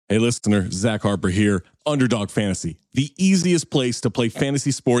Hey, listener, Zach Harper here. Underdog Fantasy, the easiest place to play fantasy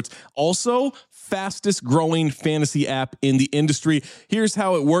sports. Also, fastest growing fantasy app in the industry. Here's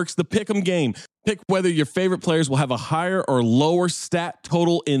how it works. The Pick'em game. Pick whether your favorite players will have a higher or lower stat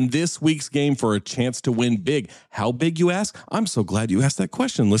total in this week's game for a chance to win big. How big, you ask? I'm so glad you asked that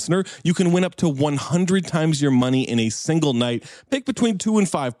question, listener. You can win up to 100 times your money in a single night. Pick between 2 and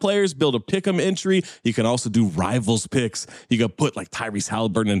 5 players, build a Pick'em entry. You can also do rivals picks. You can put like Tyrese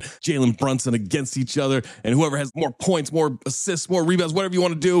Halliburton and Jalen Brunson against each other, and whoever has more points, more assists, more rebounds, whatever you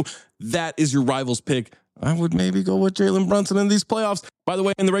want to do, that is your rivals pick. I would maybe go with Jalen Brunson in these playoffs. By the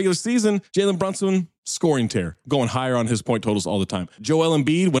way, in the regular season, Jalen Brunson, scoring tear, going higher on his point totals all the time. Joel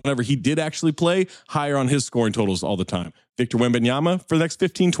Embiid, whenever he did actually play, higher on his scoring totals all the time. Victor Wembanyama, for the next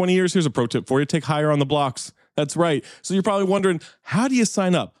 15, 20 years, here's a pro tip for you. Take higher on the blocks. That's right. So you're probably wondering, how do you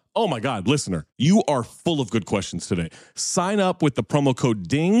sign up? Oh my God, listener, you are full of good questions today. Sign up with the promo code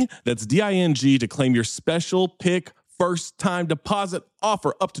DING, that's D-I-N-G, to claim your special pick first time deposit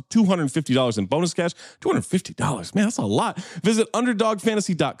offer up to $250 in bonus cash. $250, man, that's a lot. Visit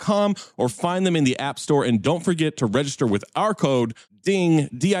underdogfantasy.com or find them in the App Store. And don't forget to register with our code DING,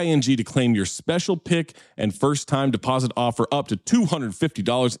 D-I-N-G, to claim your special pick and first time deposit offer up to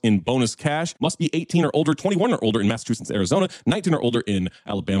 $250 in bonus cash. Must be 18 or older, 21 or older in Massachusetts, Arizona, 19 or older in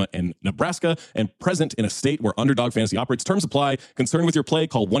Alabama and Nebraska, and present in a state where Underdog Fantasy operates. Terms apply. Concerned with your play,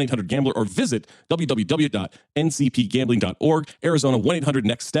 call 1-800-GAMBLER or visit www.ncpgambling.org. Arizona,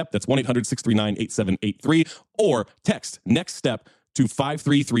 1-800-NEXT-STEP. That's 1-800-639-8783. Or text NEXT STEP to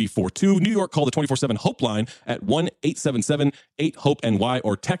 53342. New York, call the 24/7 Hope line at 1-877-8-HOPE-NY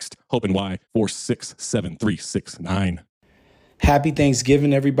or text HOPE-NY 467-369. Happy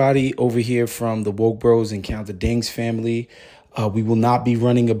Thanksgiving, everybody, over here from the Woke Bros and Count the Dings family. We will not be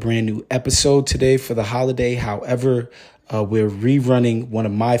running a brand new episode today for the holiday. However, we're rerunning one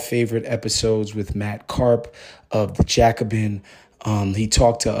of my favorite episodes with Matt Karp of the Jacobin. He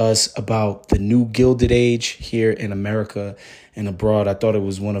talked to us about the new Gilded Age here in America and abroad. I thought it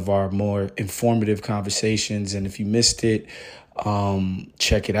was one of our more informative conversations. And if you missed it,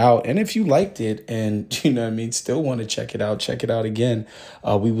 check it out. And if you liked it and, still want to check it out again.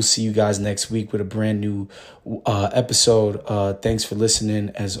 We will see you guys next week with a brand new episode. Thanks for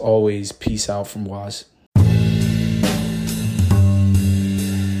listening. As always, peace out from Waz.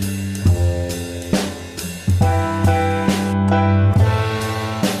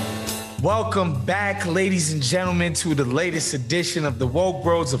 Welcome back, ladies and gentlemen, to the latest edition of the Woke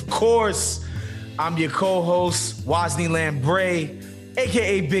Bros. Of course, I'm your co-host, Wozni Lambre,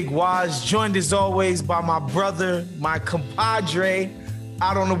 a.k.a. Big Waz, joined as always by my brother, my compadre,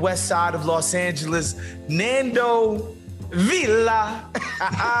 out on the west side of Los Angeles, Nando Villa.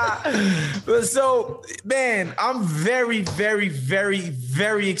 So, man, I'm very, very, very,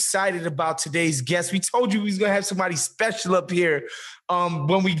 very excited about today's guest. We told you we was going to have somebody special up here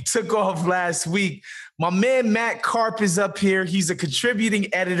when we took off last week. My man Matt Karp is up here. He's a contributing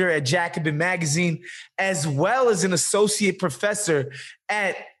editor at Jacobin Magazine, as well as an associate professor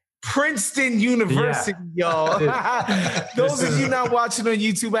at Princeton University, y'all. Those of you not watching on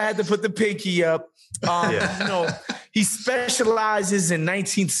YouTube, I had to put the pinky up. He specializes in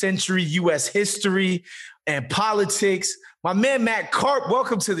 19th century U.S. history and politics. My man, Matt Karp,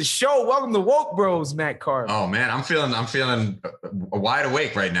 welcome to the show. Welcome to Woke Bros, Matt Karp. Oh man, I'm feeling wide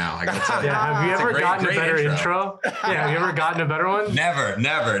awake right now. I gotta tell you. Have you ever gotten a better intro? Have you ever gotten a better one? Never,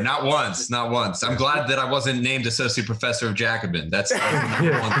 not once. I'm glad that I wasn't named associate professor of Jacobin. That's one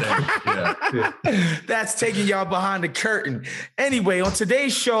thing. Yeah. That's taking y'all behind the curtain. Anyway, on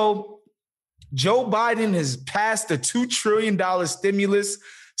today's show, Joe Biden has passed the $2 trillion stimulus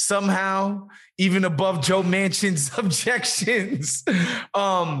somehow, even above Joe Manchin's objections.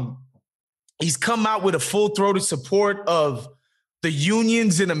 He's come out with a full-throated support of the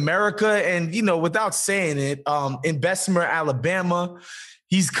unions in America. And, without saying it, in Bessemer, Alabama,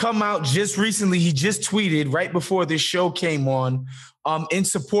 he's come out just recently. He just tweeted right before this show came on in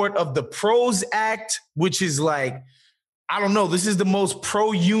support of the PROS Act, which is like, I don't know, this is the most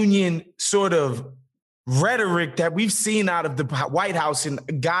pro-union sort of rhetoric that we've seen out of the White House in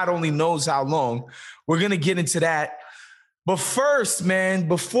God only knows how long. We're going to get into that. But first, man,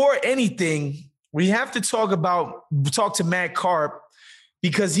 before anything, we have to talk to Matt Karp,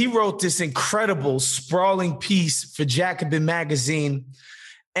 because he wrote this incredible sprawling piece for Jacobin Magazine.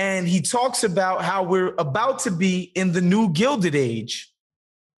 And he talks about how we're about to be in the new Gilded Age.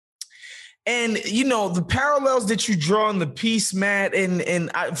 And, the parallels that you draw in the piece, Matt,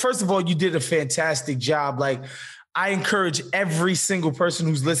 and first of all, you did a fantastic job. Like, I encourage every single person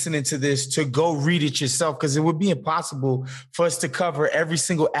who's listening to this to go read it yourself, because it would be impossible for us to cover every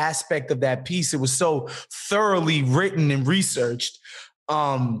single aspect of that piece. It was so thoroughly written and researched.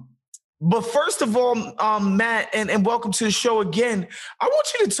 But first of all, Matt, and welcome to the show again. I want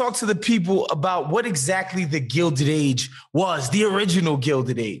you to talk to the people about what exactly the Gilded Age was, the original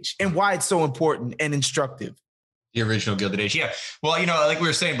Gilded Age, and why it's so important and instructive. The original Gilded Age. Yeah. Well, like we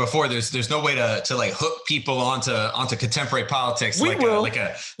were saying before, there's no way to like hook people onto contemporary politics. Like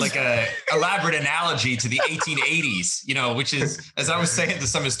a elaborate analogy to the 1880s, which is, as I was saying to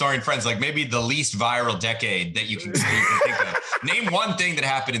some historian friends, like maybe the least viral decade that you can think of. Name one thing that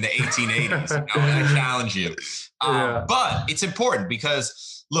happened in the 1880s. I challenge you. But it's important because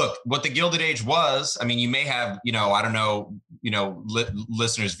look, what the Gilded Age was, I mean, you may have, I don't know,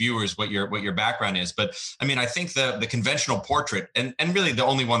 listeners, viewers, what your background is, but I mean, I think the conventional portrait, and really the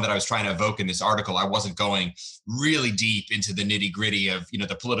only one that I was trying to evoke in this article, I wasn't going really deep into the nitty gritty of,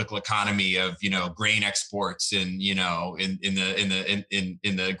 the political economy of, grain exports and, in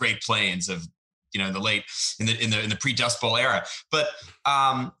the Great Plains of, in the pre-Dust Bowl era. But,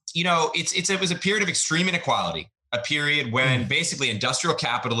 it was a period of extreme inequality, a period when basically industrial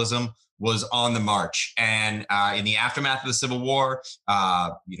capitalism was on the march. And in the aftermath of the Civil War,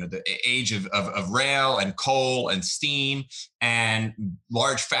 the age of rail and coal and steam and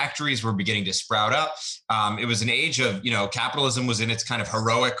large factories were beginning to sprout up. It was an age of, capitalism was in its kind of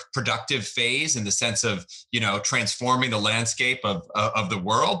heroic productive phase in the sense of, transforming the landscape of the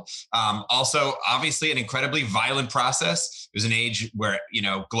world. Also, obviously, an incredibly violent process. It was an age where,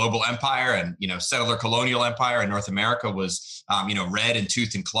 global empire and, settler colonial empire in North America was, red in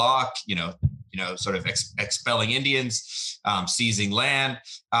tooth and claw, sort of expelling Indians, seizing land.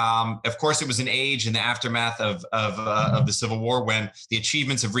 Of course, it was an age in the aftermath of the Civil War when the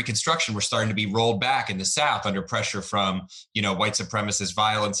achievements of Reconstruction were starting to be rolled back in the South under pressure from, white supremacist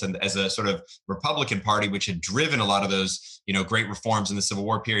violence, and as a sort of Republican Party, which had driven a lot of those, great reforms in the Civil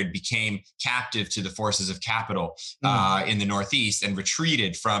War period, became captive to the forces of capital in the Northeast and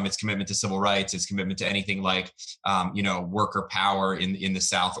retreated from its commitment to civil rights, its commitment to anything like, worker power in the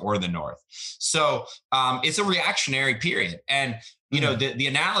South or the North. So it's a reactionary period. And, the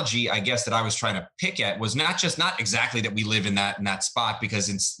analogy, I guess, that I was trying to pick at was not exactly that we live in that spot, because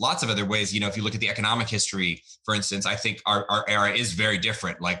in lots of other ways, if you look at the economic history, for instance, I think our era is very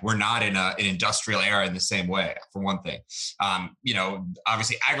different. Like, we're not in an industrial era in the same way, for one thing.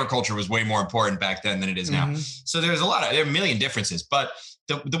 Obviously agriculture was way more important back then than it is now. So there are a million differences, but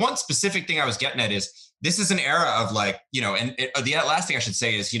the one specific thing I was getting at is, this is an era of the last thing I should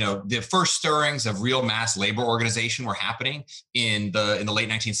say is, the first stirrings of real mass labor organization were happening in the late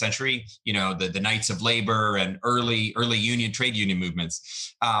 19th century, the Knights of Labor and early trade union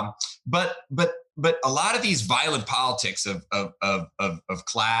movements. But a lot of these violent politics of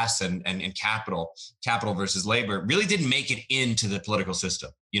class and capital versus labor really didn't make it into the political system,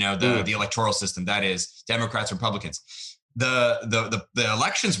 the electoral system, that is Democrats, Republicans. The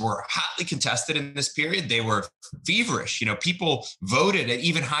elections were hotly contested in this period. They were feverish. People voted at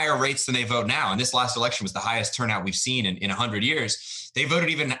even higher rates than they vote now. And this last election was the highest turnout we've seen in 100 years. They voted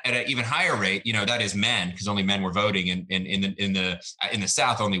even at an even higher rate. That is men, because only men were voting in the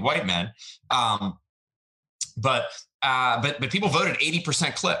South, only white men. But people voted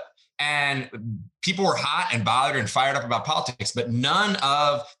 80% clip. And people were hot and bothered and fired up about politics, but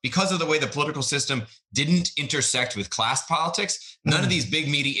because of the way the political system didn't intersect with class politics, none of these big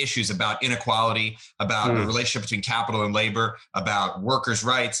meaty issues about inequality, about the relationship between capital and labor, about workers'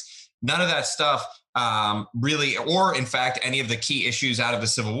 rights, none of that stuff really, or in fact, any of the key issues out of the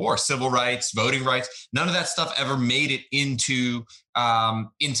Civil War, civil rights, voting rights, none of that stuff ever made it into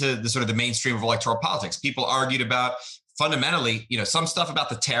the sort of the mainstream of electoral politics. People argued about, fundamentally, some stuff about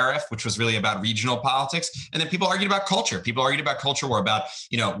the tariff, which was really about regional politics. And then people argued about culture. People argued about culture war, about,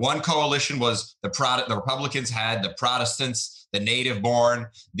 one coalition was the Republicans had the Protestants, the native born,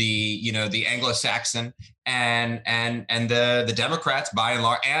 the Anglo-Saxon, and the Democrats, by and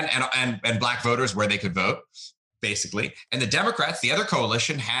large, and black voters where they could vote, basically. And the Democrats, the other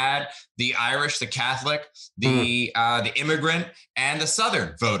coalition, had the Irish, the Catholic, the immigrant, and the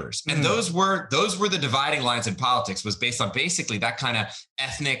Southern voters. And those were the dividing lines in politics, was based on basically that kind of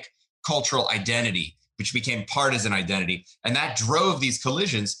ethnic cultural identity, which became partisan identity. And that drove these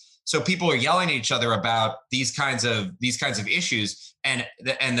collisions. So people are yelling at each other about these kinds of issues, and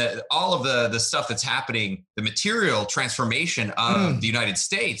all of the stuff that's happening, the material transformation of the United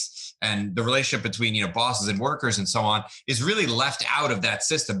States and the relationship between, bosses and workers and so on is really left out of that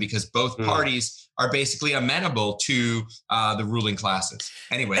system because both parties are basically amenable to the ruling classes.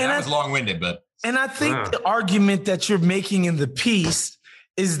 Anyway, and that was long-winded, but. And I think the argument that you're making in the piece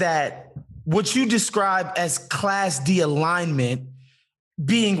is that what you describe as Class D alignment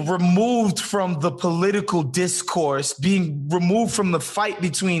being removed from the political discourse, being removed from the fight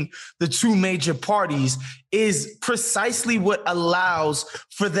between the two major parties is precisely what allows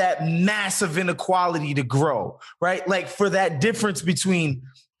for that massive inequality to grow, right? Like for that difference between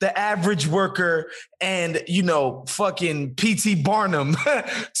the average worker and, fucking P.T. Barnum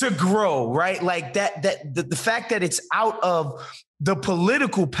to grow, right? Like the fact that it's out of the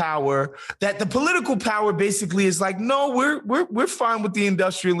political power, that the political power basically is like, no, we're fine with the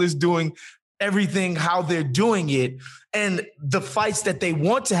industrialists doing everything how they're doing it. And the fights that they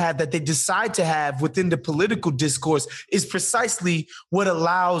want to have, that they decide to have within the political discourse is precisely what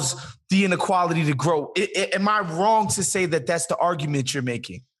allows the inequality to grow. Am I wrong to say that that's the argument you're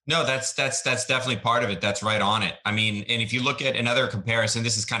making? No, that's definitely part of it. That's right on it. I mean, and if you look at another comparison,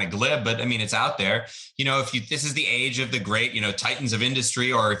 this is kind of glib, but I mean, it's out there. This is the age of the great, titans of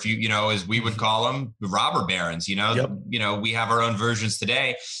industry, or if you, as we would call them, the robber barons. We have our own versions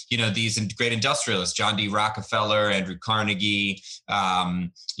today. These great industrialists, John D. Rockefeller, Andrew Carnegie,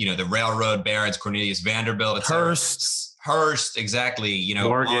 the railroad barons, Cornelius Vanderbilt, Hearst, exactly.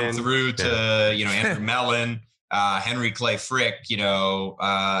 Morgan, on through to Andrew Mellon. Henry Clay Frick,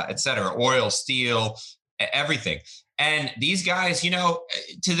 et cetera, oil, steel, everything. And these guys,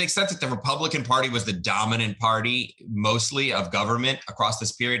 to the extent that the Republican Party was the dominant party, mostly of government across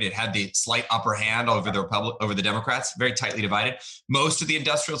this period, it had the slight upper hand over the Democrats, very tightly divided. Most of the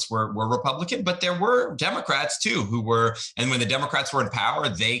industrialists were Republican, but there were Democrats too who were, and when the Democrats were in power,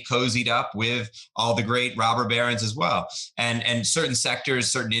 they cozied up with all the great robber barons as well. And certain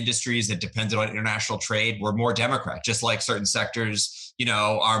sectors, certain industries that depended on international trade were more Democrat, just like certain sectors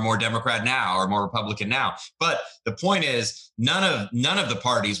are more Democrat now or more Republican now. But the point is, none of the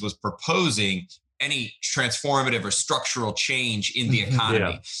parties was proposing any transformative or structural change in the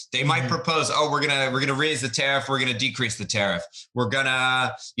economy. They might propose, we're gonna raise the tariff, we're gonna decrease the tariff, we're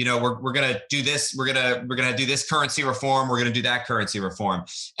gonna do this, we're gonna do this currency reform, we're gonna do that currency reform.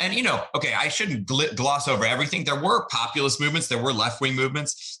 And I shouldn't gloss over everything. There were populist movements, there were left-wing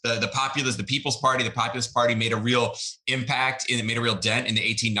movements. The People's Party, the Populist Party made a real impact, made a real dent in the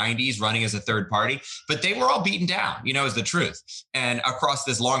 1890s, running as a third party. But they were all beaten down, is the truth. And across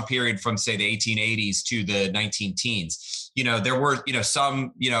this long period from, say, the 1880s to the 19 teens, there were,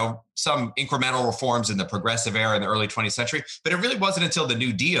 some incremental reforms in the progressive era in the early 20th century, but it really wasn't until the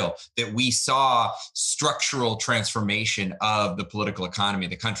New Deal that we saw structural transformation of the political economy of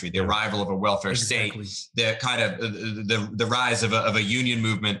the country, the arrival of a welfare state, the kind of the rise of a union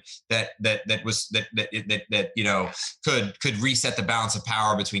movement that could reset the balance of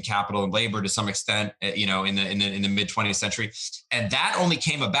power between capital and labor to some extent, in the mid 20th century. And that only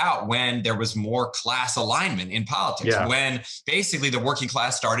came about when there was more class alignment in politics, when basically the working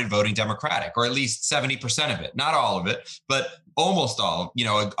class started voting Democratic, or at least 70% of it, not all of it, but almost all,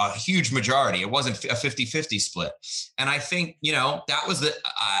 a huge majority. It wasn't a 50-50 split. And I think, that was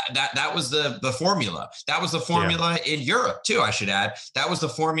the formula. That was the formula in Europe too, I should add. That was the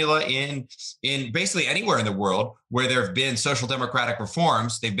formula in basically anywhere in the world where there have been social democratic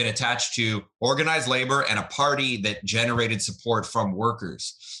reforms. They've been attached to organized labor and a party that generated support from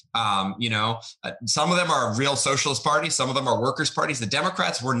workers. Some of them are real socialist parties. Some of them are workers' parties. The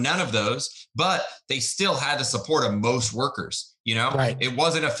Democrats were none of those, but they still had the support of most workers. Right. It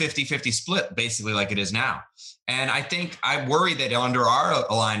wasn't a 50-50 split, basically, like it is now. And I worry that under our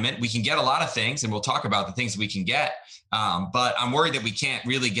alignment, we can get a lot of things, and we'll talk about the things we can get. But I'm worried that we can't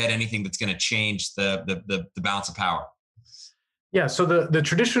really get anything that's going to change the balance of power. Yeah. So the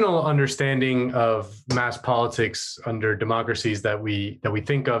traditional understanding of mass politics under democracies that we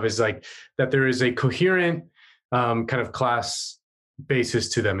think of is like that there is a coherent kind of class basis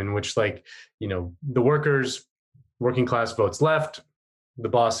to them, in which the workers, working class votes left, the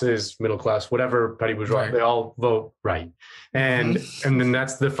bosses, middle class, whatever party was right, they all vote right, and then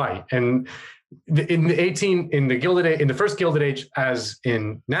that's the fight. And in the first Gilded Age, as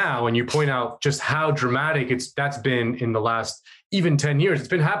in now, and you point out just how dramatic that's been in the last even 10 years. It's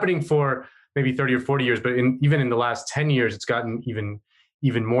been happening for maybe 30 or 40 years, but even in the last 10 years, it's gotten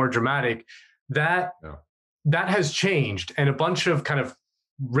even more dramatic. That has changed, and a bunch of kind of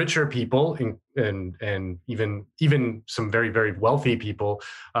richer people and even some very, very wealthy people,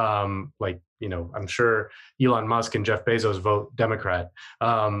 I'm sure Elon Musk and Jeff Bezos vote Democrat,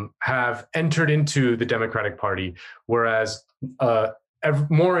 have entered into the Democratic Party, whereas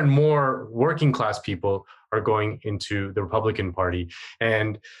more and more working class people are going into the Republican Party.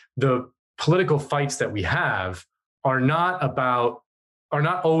 And the political fights that we have are not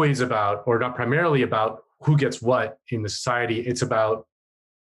always about, or not primarily about, who gets what in the society. It's about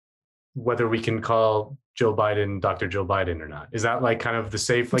whether we can call Joe Biden Dr. Joe Biden or not. Is that like kind of the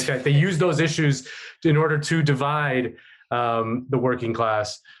safe, like that they use those issues in order to divide the working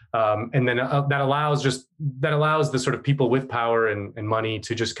class. And then that allows the sort of people with power and money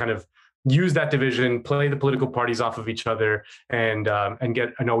to just kind of use that division, play the political parties off of each other, and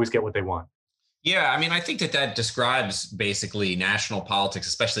always get what they want. Yeah, I mean, I think that describes basically national politics,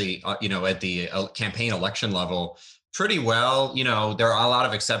 especially at the campaign election level, pretty well. There are a lot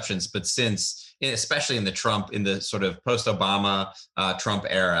of exceptions, but especially in the sort of post-Obama Trump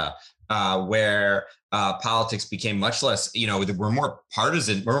era, where politics became much less, we're more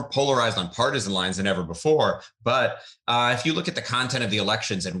partisan, we're more polarized on partisan lines than ever before. But if you look at the content of the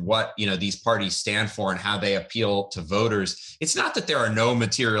elections and what, these parties stand for and how they appeal to voters, it's not that there are no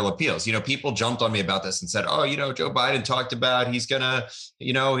material appeals. People jumped on me about this and said, oh, Joe Biden talked about he's gonna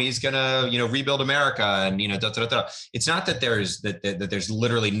rebuild America and, It's not that there's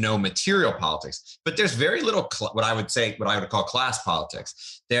literally no material politics, but there's very little, what I would call class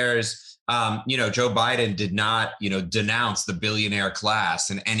politics. There's, Joe Biden did not, denounce the billionaire class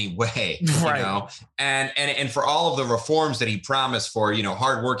in any way, right. And for all of the reforms that he promised for,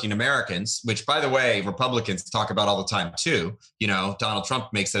 hardworking Americans, which, by the way, Republicans talk about all the time too. Donald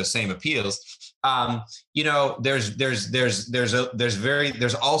Trump makes those same appeals. There's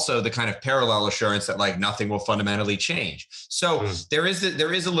also the kind of parallel assurance that like nothing will fundamentally change. So there is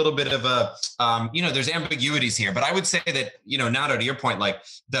a little bit of a, there's ambiguities here, but I would say that, Nato, to your point, like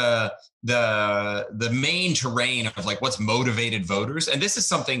the main terrain of like what's motivated voters. And this is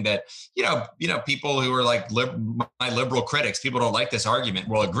something that, people who are like my liberal critics, people don't like this argument,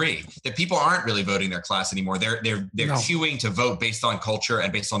 will agree that people aren't really voting their class anymore. They're queuing to vote based on culture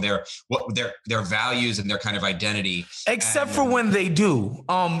and based on their values and their kind of identity. Except for when they do.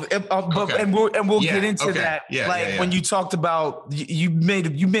 Okay. And we'll get into that. Yeah, when you talked about, you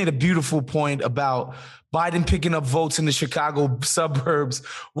made a beautiful point about Biden picking up votes in the Chicago suburbs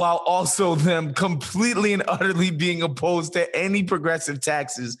while also them completely and utterly being opposed to any progressive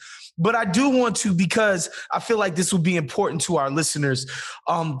taxes. But I do want to, because I feel like this will be important to our listeners,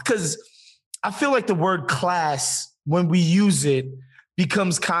 because I feel like the word class, when we use it,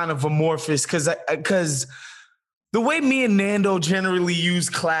 becomes kind of amorphous, because the way me and Nando generally use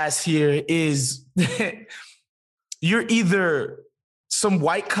class here is you're either some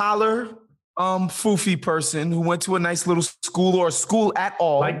white collar foofy person who went to a nice little school or a school at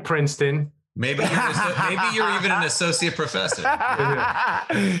all, like Princeton. Maybe you're even an associate professor.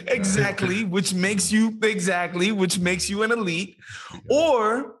 Exactly, which makes you an elite,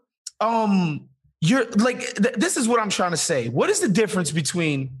 or you're like, this is what I'm trying to say. What is the difference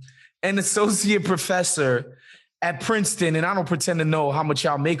between an associate professor at Princeton, and I don't pretend to know how much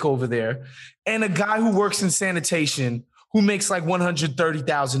y'all make over there, and a guy who works in sanitation who makes like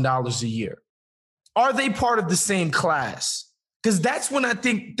 $130,000 a year? Are they part of the same class? Because that's when I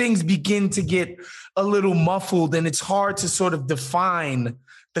think things begin to get a little muffled and it's hard to sort of define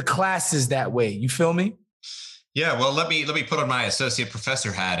the classes that way. You feel me? Yeah, well, let me put on my associate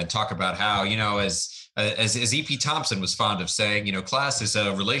professor hat and talk about how, as E.P. Thompson was fond of saying, class is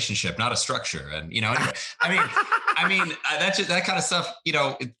a relationship, not a structure. And, anyway, that kind of stuff,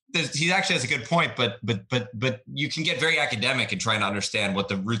 he actually has a good point, but you can get very academic in trying to understand what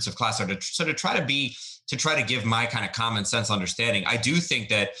the roots of class are. To try to give my kind of common sense understanding. I do think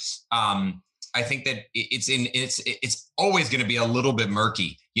that, it's always going to be a little bit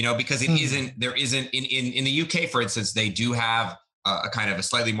murky, because there isn't in the UK, for instance, they do have a kind of a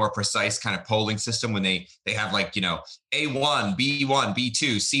slightly more precise kind of polling system when they have like, A1, B1,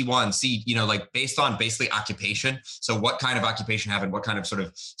 B2, C1, C, like based on basically occupation. So what kind of occupation have and what kind of sort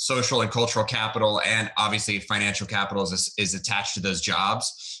of social and cultural capital and obviously financial capital is attached to those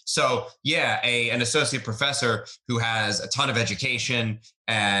jobs. So yeah, an associate professor who has a ton of education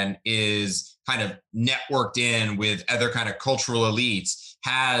and is kind of networked in with other kind of cultural elites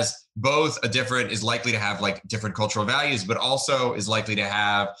has both is likely to have like different cultural values, but also is likely to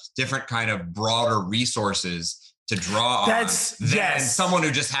have different kind of broader resources to draw on than someone who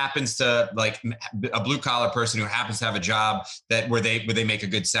just happens to like a blue collar person who happens to have a job where they make a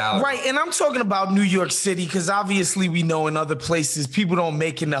good salary. Right. And I'm talking about New York City, because obviously we know in other places people don't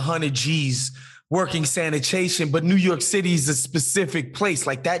make in the 100 G's working sanitation, but New York City is a specific place.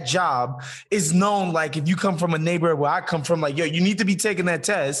 Like that job is known. Like if you come from a neighborhood where I come from, like, yo, you need to be taking that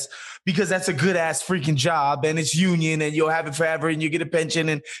test because that's a good ass freaking job and it's union and you'll have it forever and you get a pension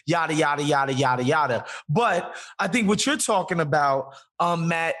and yada, yada, yada, yada, yada. But I think what you're talking about,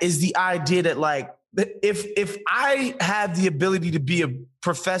 Matt, is the idea that like, if I have the ability to be a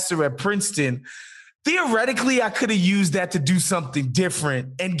professor at Princeton, theoretically, I could have used that to do something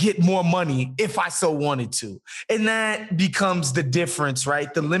different and get more money if I so wanted to. And that becomes the difference,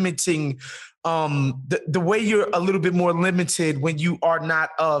 right? The limiting, the way you're a little bit more limited when you are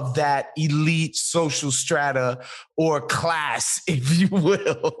not of that elite social strata or class, if you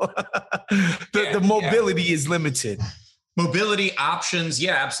will. The mobility is limited. Mobility options.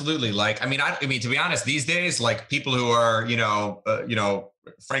 Yeah, absolutely. Like, I mean, to be honest, these days, like people who are,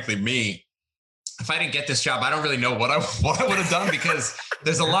 frankly, me, if I didn't get this job, I don't really know what I would have done because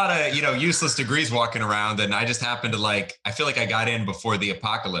there's a lot of, useless degrees walking around. And I just happen to I feel like I got in before the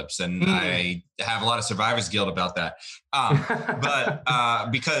apocalypse and I have a lot of survivor's guilt about that.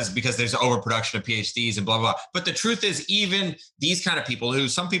 But because there's overproduction of PhDs and blah, blah, blah. But the truth is even these kind of people who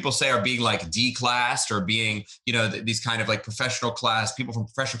some people say are being like declassed or being, these kind of like professional class, people from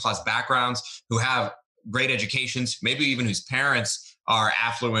professional class backgrounds who have great educations, maybe even whose parents are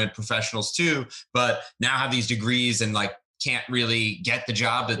affluent professionals too, but now have these degrees and like can't really get the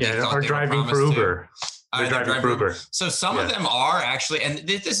job that they thought they were promised to. Uber. They're driving for Uber. So some of them are actually, and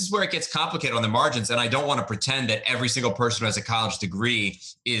this is where it gets complicated on the margins. And I don't want to pretend that every single person who has a college degree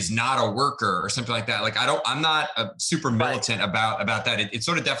is not a worker or something like that. Like I'm not super militant about that. It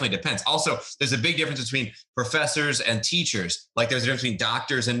sort of definitely depends. Also, there's a big difference between professors and teachers. Like there's a difference between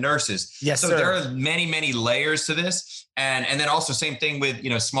doctors and nurses. Yes, so there are many, many layers to this. And then also same thing with,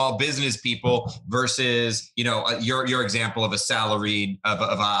 small business people versus, your example of a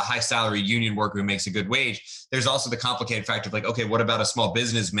high salaried union worker who makes a good wage. There's also the complicated factor of like, okay, what about a small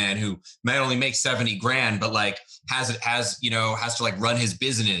businessman who might only make 70 grand, but like has to like run his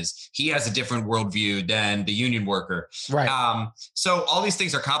business. He has a different worldview than the union worker. Right. So all these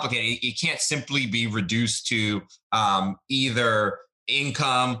things are complicated. It can't simply be reduced to either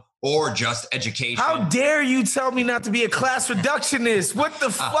income or just education. How dare you tell me not to be a class reductionist? What the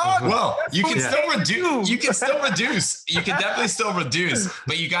fuck? Well, you can still reduce. You can still reduce. You can definitely still reduce,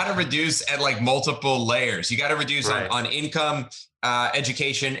 but you got to reduce at like multiple layers. You got to reduce on income,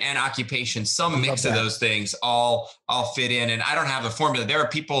 education, and occupation. Some mix of those things all fit in. And I don't have a formula. There are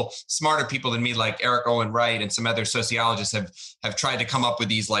people, smarter people than me, like Eric Owen Wright and some other sociologists have tried to come up with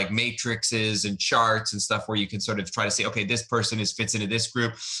these like matrices and charts and stuff where you can sort of try to say, okay, this person fits into this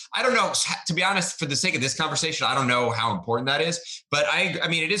group. I don't know. To be honest, for the sake of this conversation, I don't know how important that is. But I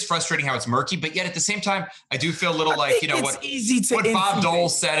mean, it is frustrating how it's murky. But yet at the same time, I do feel a little like, what Bob Dole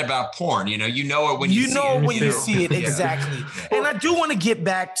said about porn. You know it when you see it. You see it. Exactly. Yeah. And I do want to get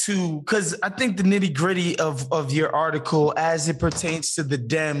back to, because I think the nitty gritty of your article as it pertains to the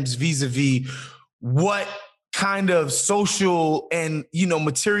Dems vis-a-vis what kind of social and,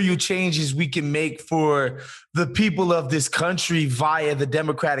 material changes we can make for the people of this country via the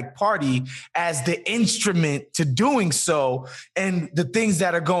Democratic Party as the instrument to doing so, and the things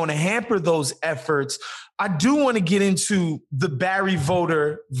that are going to hamper those efforts. I do want to get into the Barry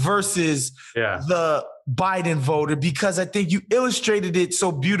voter versus the Biden voter, because I think you illustrated it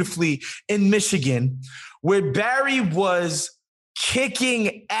so beautifully in Michigan, where Barry was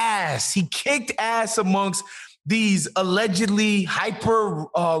kicking ass. He kicked ass amongst these allegedly hyper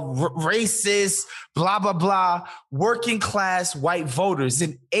racist, blah, blah, blah, working class white voters.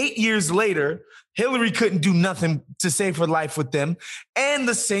 And 8 years later, Hillary couldn't do nothing to save her life with them. And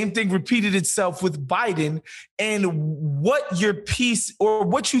the same thing repeated itself with Biden. And what your piece, or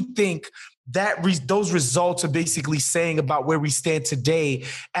what you think that those results are basically saying about where we stand today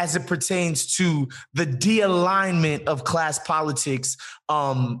as it pertains to the de-alignment of class politics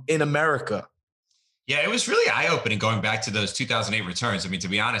in America. Yeah, it was really eye-opening going back to those 2008 returns. I mean, to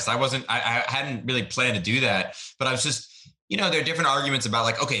be honest, I hadn't really planned to do that, but I was just, there are different arguments about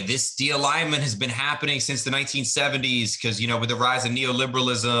like, okay, this de-alignment has been happening since the 1970s because, with the rise of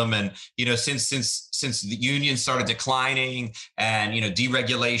neoliberalism and, since the union started declining and,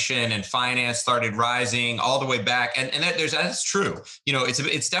 deregulation and finance started rising all the way back. And that's true.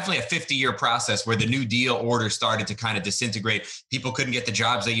 It's definitely a 50-year process where the New Deal order started to kind of disintegrate. People couldn't get the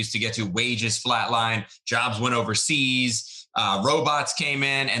jobs they used to get to, wages flatlined, jobs went overseas. Robots came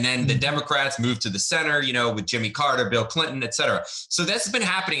in, and then the Democrats moved to the center, with Jimmy Carter, Bill Clinton, et cetera. So that's been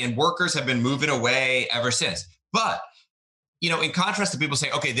happening, and workers have been moving away ever since. But in contrast to people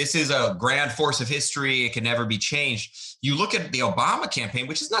saying, okay, this is a grand force of history, it can never be changed. You look at the Obama campaign,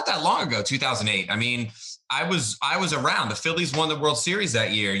 which is not that long ago, 2008. I mean, I was around. The Phillies won the World Series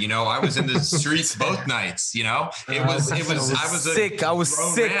that year. I was in the streets both nights. I was sick. I was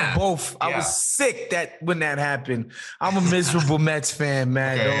sick. Man. Both. I was sick when that happened. I'm a miserable Mets fan,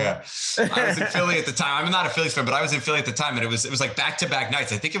 man. Okay, I was in Philly at the time. I'm not a Phillies fan, but I was in Philly at the time, and it was like back-to-back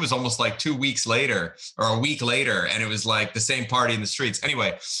nights. I think it was almost like 2 weeks later or a week later, and it was like the same party in the streets.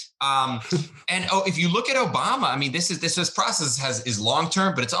 Anyway. If you look at Obama, I mean, this process is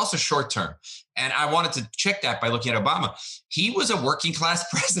long-term, but it's also short-term. And I wanted to check that by looking at Obama. He was a working class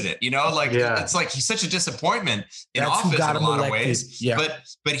president, it's like he's such a disappointment in office in a lot of ways. Yeah.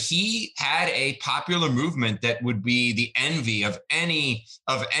 But he had a popular movement that would be the envy of any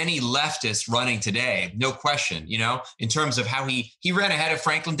leftist running today, no question, in terms of how he ran ahead of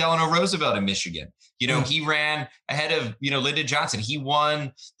Franklin Delano Roosevelt in Michigan. He ran ahead of, Lyndon Johnson. He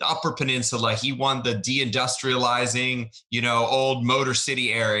won the Upper Peninsula. He won the deindustrializing, old Motor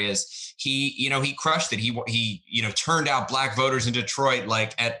City areas. He crushed it. He turned out black voters in Detroit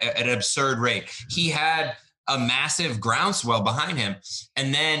like at an absurd rate. He had a massive groundswell behind him.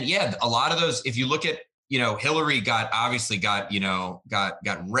 And then, a lot of those, if you look at, Hillary got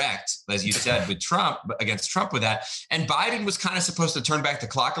wrecked, as you said, with Trump, against Trump with that. And Biden was kind of supposed to turn back the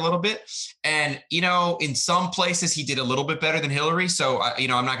clock a little bit. And, in some places he did a little bit better than Hillary. So, I'm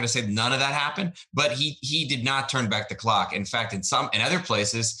not going to say none of that happened, but he did not turn back the clock. In fact, in other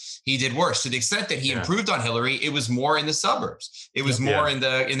places, he did worse. To the extent that he improved on Hillary, it was more in the suburbs. It was more in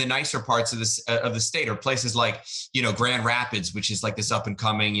the nicer parts of the state, or places like, Grand Rapids, which is like this up and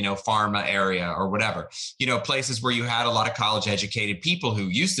coming, pharma area or whatever. Places where you had a lot of college educated people who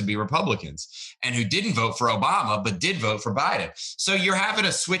used to be Republicans and who didn't vote for Obama, but did vote for Biden. So you're having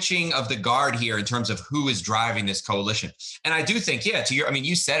a switching of the guard here in terms of who is driving this coalition. And I do think,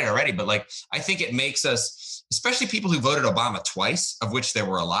 you said it already, but I think it makes us, especially people who voted Obama twice, of which there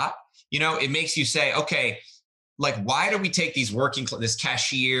were a lot, it makes you say, okay, why do we take this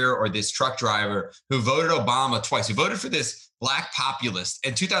cashier or this truck driver who voted Obama twice, who voted for this black populist?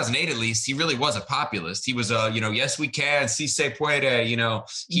 In 2008, at least, he really was a populist. He was yes, we can, si se puede,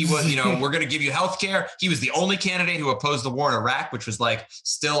 he was, we're going to give you health care. He was the only candidate who opposed the war in Iraq, which was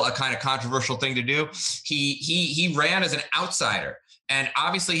still a kind of controversial thing to do. He ran as an outsider. And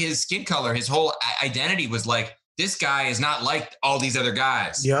obviously his skin color, his whole identity was this guy is not like all these other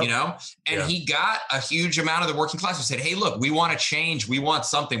guys, and he got a huge amount of the working class who said, hey, look, we want to change. We want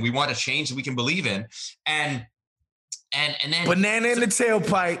something. We want a change that we can believe in. And then banana in the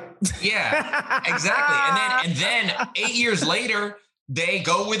tailpipe. Yeah, exactly. And then 8 years later, they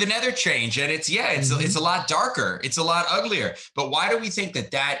go with another change, and it's a lot darker. It's a lot uglier. But why do we think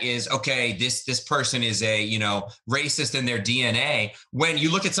that is okay? This person is a racist in their DNA. When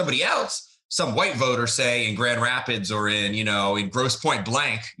you look at somebody else, some white voters, say in Grand Rapids or in Grosse Pointe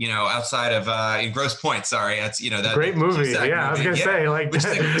Blank, outside of in Grosse Pointe. Sorry, that's that great movie. Yeah, I was gonna say which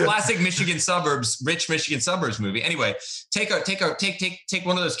is a classic rich Michigan suburbs movie. Anyway, take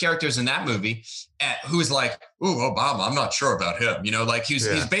one of those characters in that movie who is like, ooh, Obama, I'm not sure about him.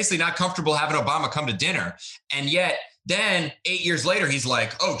 He's basically not comfortable having Obama come to dinner, and yet. Then 8 years later, he's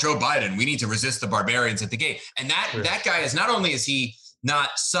like, oh, Joe Biden, we need to resist the barbarians at the gate. And that guy is not only is he not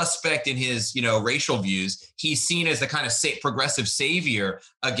suspect in his, racial views, he's seen as the kind of progressive savior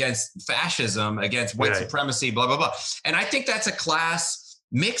against fascism, against white supremacy, blah, blah, blah. And I think that's a class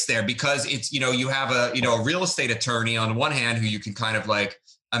mix there, because it's, you have a real estate attorney on one hand who you can kind of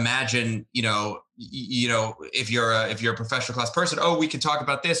imagine, if you're a professional class person, oh, we can talk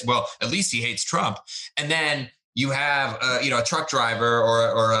about this. Well, at least he hates Trump. And then you have a truck driver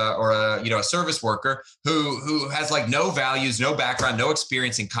or a service worker who has no values, no background, no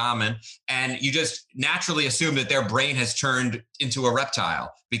experience in common, and you just naturally assume that their brain has turned into a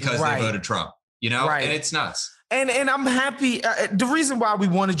reptile because they voted Trump. And it's nuts. And I'm happy. The reason why we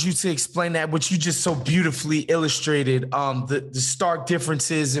wanted you to explain that, which you just so beautifully illustrated, the stark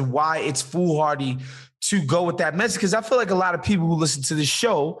differences and why it's foolhardy to go with that message, because I feel like a lot of people who listen to this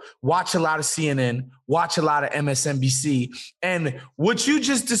show watch a lot of CNN, watch a lot of MSNBC, and what you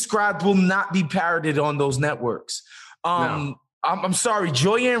just described will not be parroted on those networks. No. I'm sorry,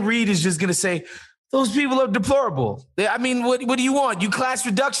 Joy-Ann Reid is just going to say, those people are deplorable. I mean, what do you want? You class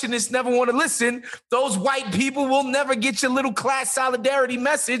reductionists never want to listen. Those white people will never get your little class solidarity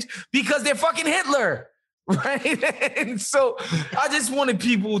message because they're fucking Hitler. Right. And so I just wanted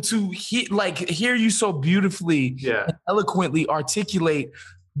people to hear you so beautifully and eloquently articulate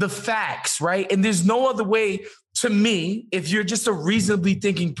the facts. Right. And there's no other way to me, if you're just a reasonably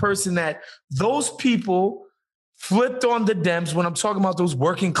thinking person, that those people flipped on the Dems. When I'm talking about those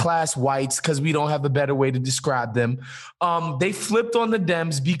working class whites, because we don't have a better way to describe them, they flipped on the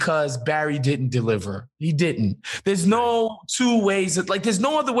Dems because Barry didn't deliver. He didn't. There's no two ways. There's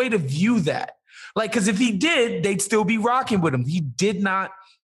no other way to view that. Because if he did, they'd still be rocking with him. He did not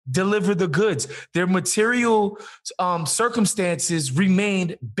deliver the goods. Their material circumstances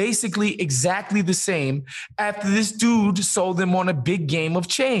remained basically exactly the same after this dude sold them on a big game of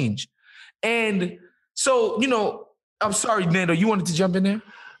change. And so, I'm sorry, Nando, you wanted to jump in there?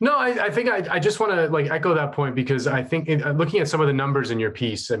 No, I think I just want to echo that point, because I think looking at some of the numbers in your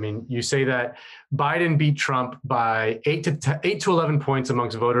piece, I mean, you say that Biden beat Trump by 8 to 11 points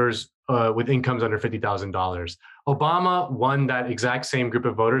amongst voters with incomes under $50,000. Obama won that exact same group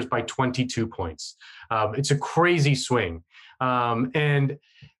of voters by 22 points. It's a crazy swing.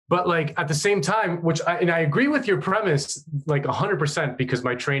 But at the same time, I agree with your premise 100%, because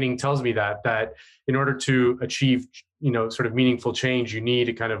my training tells me that in order to achieve sort of meaningful change, you need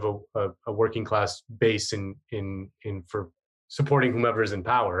a kind of a working class base in for supporting whomever's in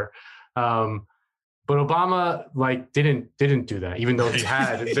power. But Obama didn't do that, even though he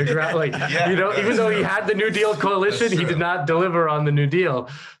had even though he had the New Deal coalition, he did not deliver on the New Deal.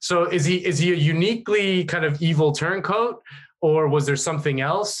 So is he a uniquely kind of evil turncoat? Or was there something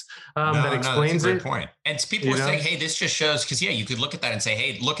else that explains that's a great it? Point. And people are saying, hey, this just shows, because you could look at that and say,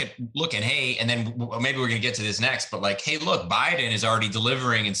 hey, look, and then maybe we're going to get to this next, but hey, look, Biden is already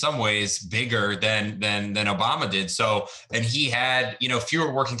delivering in some ways bigger than Obama did. So, and he had,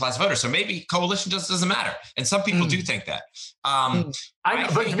 fewer working class voters. So maybe coalition just doesn't matter. And some people do think that.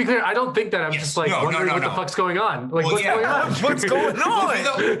 But to be clear, I don't think that. I'm just wondering what the fuck's going on. What's going on? What's going on?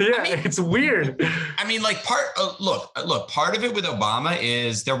 It's weird. I mean, part of it with Obama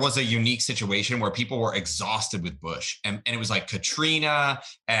is there was a unique situation where people were exhausted with Bush, and it was Katrina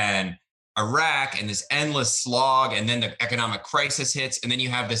and Iraq and this endless slog, and then the economic crisis hits, and then you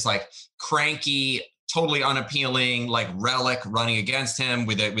have this cranky, totally unappealing relic running against him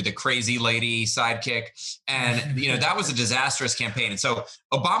with a crazy lady sidekick. And, that was a disastrous campaign. And so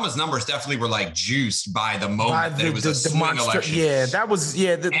Obama's numbers definitely were juiced by the moment that it was a swing election. Yeah, that was,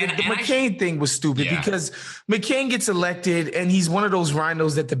 the McCain thing was stupid because McCain gets elected and he's one of those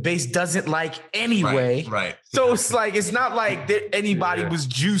rhinos that the base doesn't like anyway. Right. So it's not like anybody was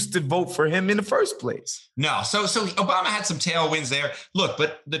juiced to vote for him in the first place. No. So Obama had some tailwinds there. Look,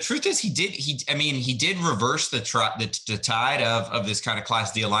 but the truth is he did reverse the tide of this kind of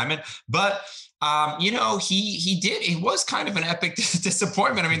class D alignment, but he was kind of an epic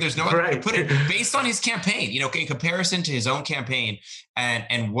disappointment. I mean, there's no other way to put it, based on his campaign, in comparison to his own campaign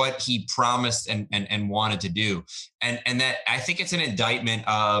and what he promised and wanted to do. And that, I think it's an indictment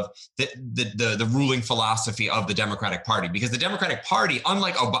of the ruling philosophy of the Democratic Party, because the Democratic Party,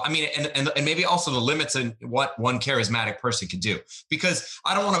 unlike Obama, and maybe also the limits in what one charismatic person could do, because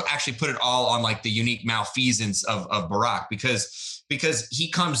I don't want to actually put it all on the unique malfeasance of Barack, because he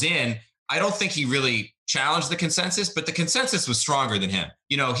comes in, I don't think he really challenged the consensus, but the consensus was stronger than him.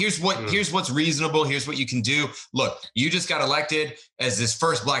 Here's what's reasonable. Here's what you can do. Look, you just got elected as this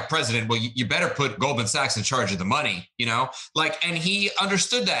first Black president. Well, you better put Goldman Sachs in charge of the money, and he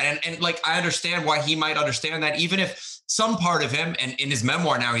understood that. And I understand why he might understand that, even if some part of him, and in his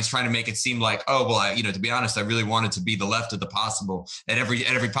memoir now, he's trying to make it seem to be honest, I really wanted to be the left of the possible at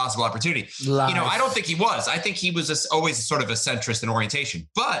every possible opportunity. Life. I don't think he was. I think he was always sort of a centrist in orientation.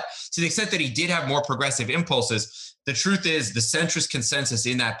 But to the extent that he did have more progressive impulses, the truth is the centrist consensus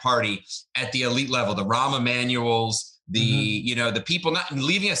in that party at the elite level, the Rahm Emanuels, the people, not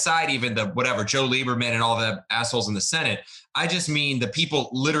leaving aside even the Joe Lieberman and all the assholes in the Senate. I just mean the people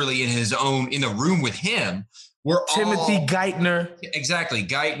literally in the room with him. Timothy Geithner. Exactly.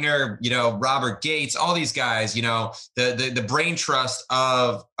 Geithner, Robert Gates, all these guys, the brain trust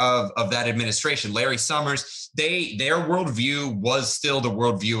of that administration, Larry Summers, their worldview was still the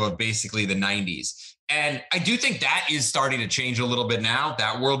worldview of basically the 90s. And I do think that is starting to change a little bit now,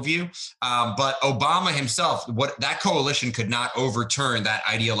 that worldview. But Obama himself, that coalition could not overturn that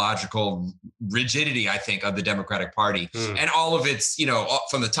ideological rigidity, I think, of the Democratic Party and all of its,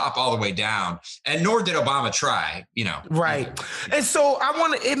 from the top all the way down. And nor did Obama try, Right. And so I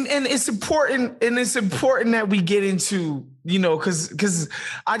want to, and it's important that we get into, because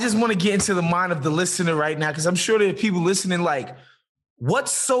I just want to get into the mind of the listener right now, because I'm sure there are people listening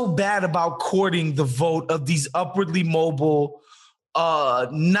what's so bad about courting the vote of these upwardly mobile,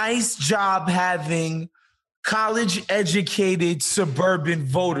 nice job having, college educated suburban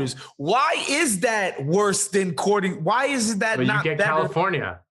voters? Why is that worse than courting? Why is that not you get better?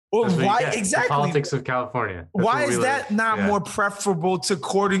 California. Well, That's what you why get. exactly? The politics of California. That's Why what we is that live. not more preferable to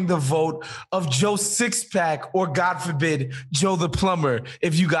courting the vote of Joe Sixpack or, God forbid, Joe the Plumber?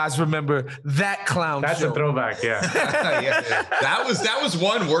 If you guys remember that clown That's show. a throwback, yeah. That was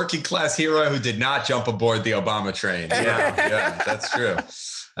one working class hero who did not jump aboard the Obama train. Yeah, that's true.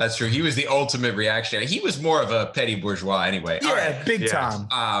 That's true. He was the ultimate reactionary. He was more of a petty bourgeois anyway. Yeah, big time.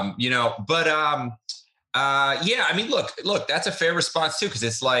 I mean, look, that's a fair response too, because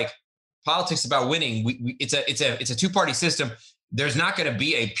it's like politics about winning. It's a two-party system. There's not going to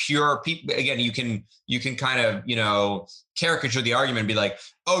be a pure people. Again, you can kind of, caricature the argument and be like,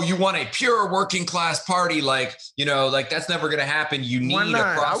 oh, you want a pure working class party, like that's never going to happen. You need a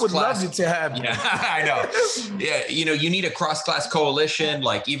cross-class. I would love it to happen. Yeah, I know. Yeah, you need a cross-class coalition.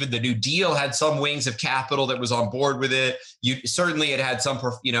 Like even the New Deal had some wings of capital that was on board with it. It had some,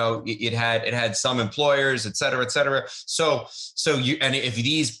 it had some employers, et cetera, et cetera. So if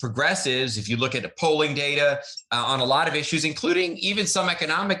these progressives, if you look at the polling data on a lot of issues, including even some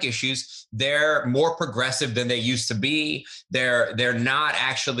economic issues, they're more progressive than they used to be. They're not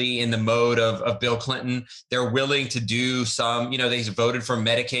actually in the mode of Bill Clinton. They're willing to do some, they voted for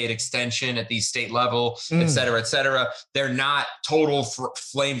Medicaid extension at the state level, et cetera, et cetera. They're not total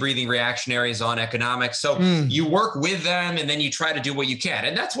flame breathing reactionaries on economics. So you work with them and then you try to do what you can.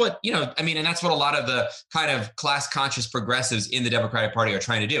 And that's what, and that's what a lot of the kind of class conscious progressives in the Democratic Party are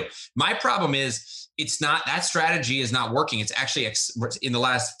trying to do. My problem is, that strategy is not working. It's actually in the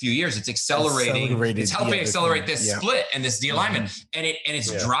last few years, it's accelerating. It's helping accelerate this split and this de-alignment. And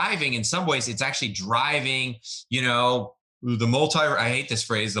it's driving, in some ways, it's actually driving, I hate this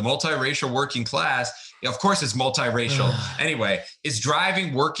phrase, the multiracial working class. Of course it's multiracial. Anyway, it's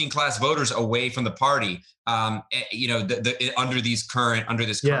driving working class voters away from the party, under this current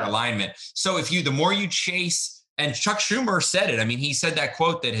alignment. So the more you chase. And Chuck Schumer said it. I mean, he said that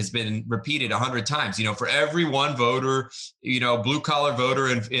quote that has been repeated 100 times. For every one voter, blue collar voter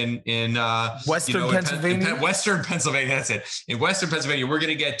in Western Pennsylvania. Western Pennsylvania. That's it. In Western Pennsylvania, we're going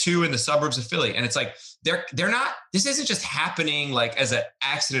to get 2 in the suburbs of Philly, and it's like they're not. This isn't just happening like as an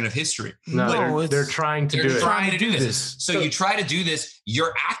accident of history. No, they're trying to do it. Trying to do this. So you try to do this.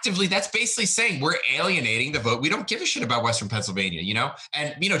 You're actively. That's basically saying we're alienating the vote. We don't give a shit about Western Pennsylvania.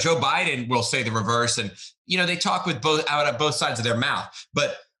 And Joe Biden will say the reverse, and they talk with out of both sides of their mouth.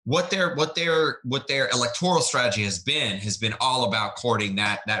 But what their electoral strategy has been all about courting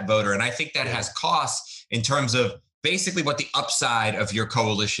that voter, and I think that has costs in terms of basically what the upside of your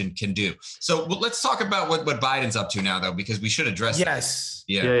coalition can do. So let's talk about what Biden's up to now, though, because we should address Yes.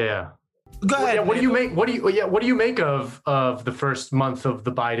 That. Yeah. Go ahead. Yeah, what do you make? What do you make of the first month of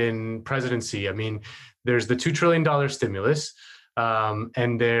the Biden presidency? I mean, there's the $2 trillion stimulus,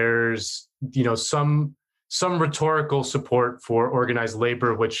 and there's some rhetorical support for organized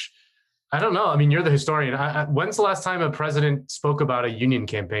labor, which I don't know. I mean, you're the historian. When's the last time a president spoke about a union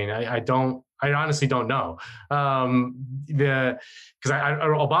campaign? I honestly don't know. Because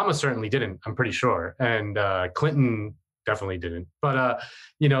Obama certainly didn't, I'm pretty sure. And Clinton definitely didn't. But,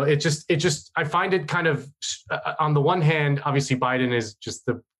 I find it kind of, on the one hand, obviously Biden is just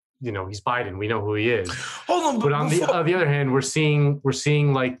he's Biden. We know who he is. Hold on. But on the other hand, we're seeing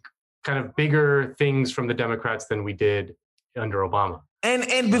like kind of bigger things from the Democrats than we did under Obama.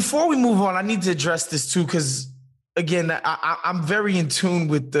 And before we move on, I need to address this too, because again, I'm very in tune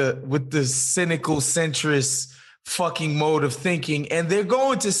with the cynical, centrist fucking mode of thinking. And they're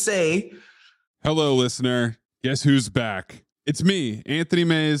going to say, hello, listener. Guess who's back? It's me, Anthony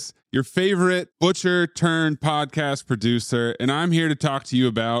Mays, your favorite butcher turned podcast producer. And I'm here to talk to you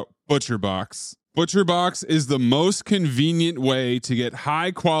about ButcherBox. ButcherBox is the most convenient way to get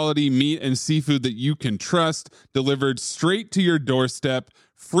high quality meat and seafood that you can trust delivered straight to your doorstep,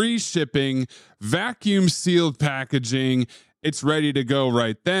 free shipping, vacuum sealed packaging. It's ready to go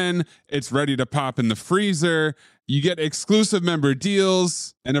right then. It's ready to pop in the freezer. You get exclusive member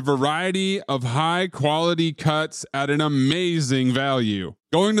deals and a variety of high quality cuts at an amazing value.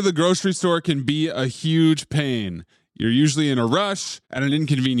 Going to the grocery store can be a huge pain. You're usually in a rush at an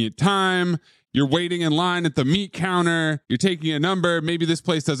inconvenient time. You're waiting in line at the meat counter. You're taking a number. Maybe this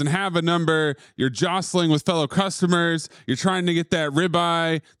place doesn't have a number. You're jostling with fellow customers. You're trying to get that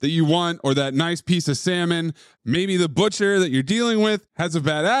ribeye that you want or that nice piece of salmon. Maybe the butcher that you're dealing with has a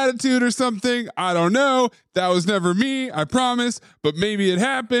bad attitude or something. I don't know. That was never me, I promise. But maybe it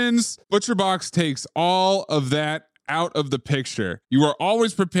happens. ButcherBox takes all of that out of the picture. You are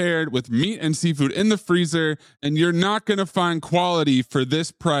always prepared with meat and seafood in the freezer, and you're not going to find quality for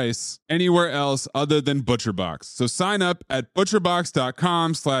this price anywhere else other than ButcherBox. So sign up at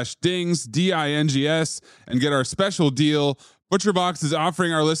butcherbox.com/dings, DINGS, and get our special deal, ButcherBox is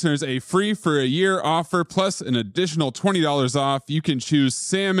offering our listeners a free for a year offer plus an additional $20 off. You can choose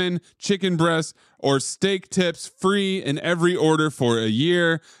salmon, chicken breast, or steak tips free in every order for a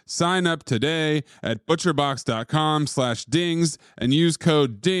year. Sign up today at butcherbox.com/dings and use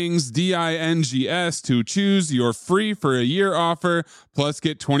code DINGS, DINGS, to choose your free for a year offer plus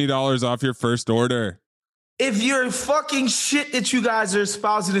get $20 off your first order. If your fucking shit that you guys are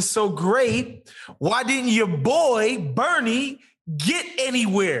espousing is so great, why didn't your boy Bernie get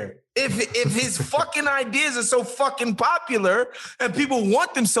anywhere? If his fucking ideas are so fucking popular and people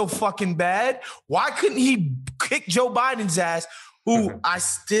want them so fucking bad, why couldn't he kick Joe Biden's ass, who I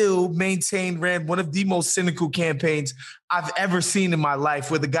still maintain ran one of the most cynical campaigns I've ever seen in my life,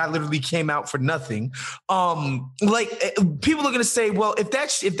 where the guy literally came out for nothing. People are gonna say, well, if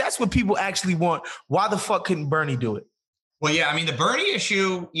that's what people actually want, why the fuck couldn't Bernie do it? Well, yeah, I mean, the Bernie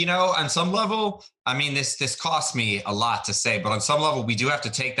issue, on some level, I mean, this cost me a lot to say, but on some level, we do have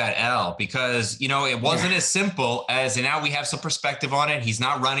to take that L because, it wasn't as simple as, and now we have some perspective on it. He's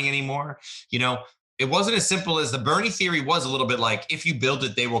not running anymore. It wasn't as simple as the Bernie theory was a little bit like, if you build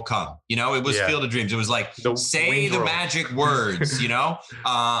it, they will come. It was Field of Dreams. It was like, say the magic words,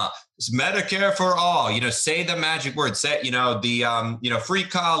 Medicare for all, say the magic words, say, free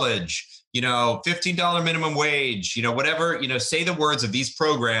college, $15 minimum wage, whatever, say the words of these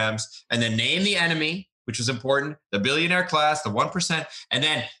programs and then name the enemy, which was important, the billionaire class, the 1%. And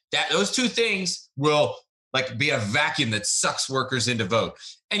then those two things will be a vacuum that sucks workers into vote.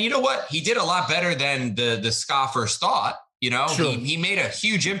 And you know what? He did a lot better than the scoffers thought. Sure. He made a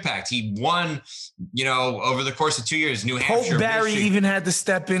huge impact. He won, over the course of 2 years, New Hampshire. Hope Barry even had to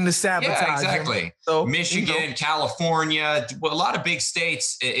step in to sabotage. Yeah, exactly. So, Michigan, California, a lot of big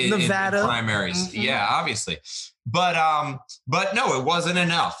states Nevada. In primaries. Mm-hmm. Yeah, obviously. But no, it wasn't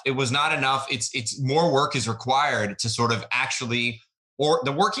enough. It was not enough. It's more work is required to sort of actually, or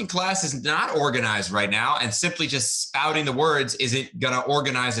the working class is not organized right now, and simply just spouting the words isn't going to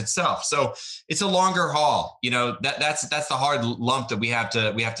organize itself. So it's a longer haul. That's the hard lump that we have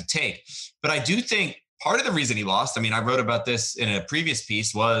to take. But I do think part of the reason he lost, I mean, I wrote about this in a previous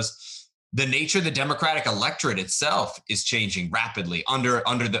piece, was the nature of the Democratic electorate itself is changing rapidly under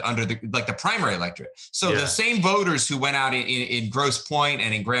the primary electorate. So the same voters who went out in Grosse Pointe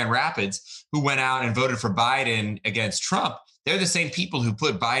and in Grand Rapids, who went out and voted for Biden against Trump, they're the same people who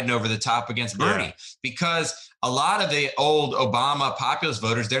put Biden over the top against Bernie, because a lot of the old Obama populist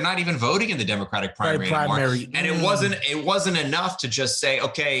voters, they're not even voting in the Democratic primary anymore. And it wasn't enough to just say,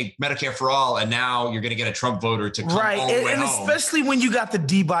 okay, Medicare for all, and now you're going to get a Trump voter to come all the way home. Especially when you got the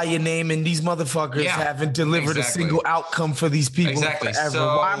D by your name and these motherfuckers haven't delivered a single outcome for these people forever.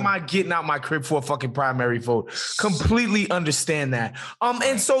 So, why am I getting out my crib for a fucking primary vote? Completely understand that.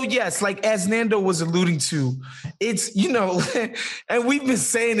 And so, yes, like as Nando was alluding to, it's, and we've been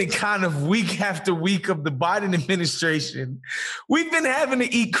saying it kind of week after week of the Biden administration, we've been having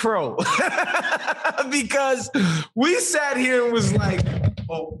to eat crow because we sat here and was like,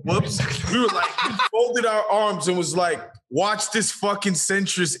 oh, whoops. We were like, we folded our arms and was like, watch this fucking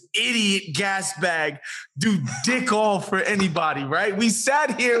centrist idiot gas bag do dick all for anybody, right? We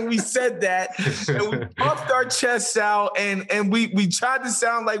sat here and we said that and we puffed our chests out and we tried to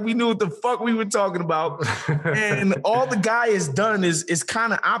sound like we knew what the fuck we were talking about. And all the guy has done is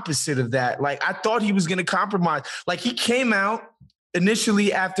kind of opposite of that. Like, I thought he was going to compromise. Like, he came out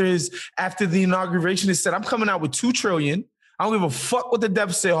initially after the inauguration and said, I'm coming out with $2 trillion. I don't give a fuck what the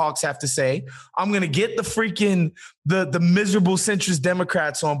deficit hawks have to say. I'm going to get the freaking, the miserable centrist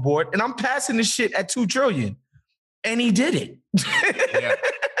Democrats on board, and I'm passing this shit at $2 trillion. And he did it.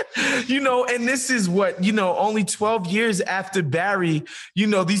 And this is what, only 12 years after Barry,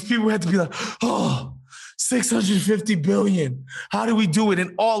 these people had to be like, oh, $650 billion. How do we do it?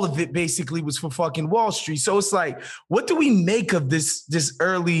 And all of it basically was for fucking Wall Street. So it's like, what do we make of this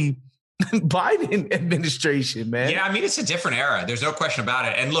early Biden administration, man? Yeah, I mean, it's a different era. There's no question about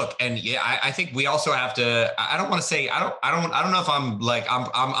it. And look, I think we also have to. I don't want to say. I don't know if I'm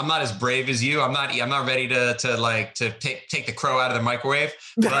not as brave as you. I'm not ready to take the crow out of the microwave.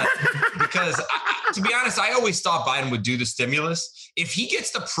 But because to be honest, I always thought Biden would do the stimulus. If he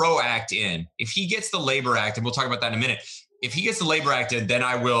gets the PRO Act in, if he gets the Labor Act, and we'll talk about that in a minute. If he gets the Labor Act in, then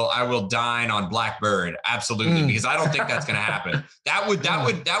I will dine on Blackbird. Absolutely. Because I don't think that's going to happen. That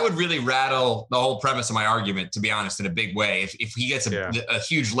would really rattle the whole premise of my argument, to be honest, in a big way. If he gets a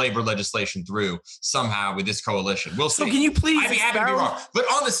huge labor legislation through somehow with this coalition, we'll see. So can you please? I'd be happy to be wrong. But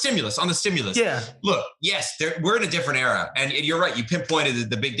on the stimulus, look, yes, we're in a different era. And you're right. You pinpointed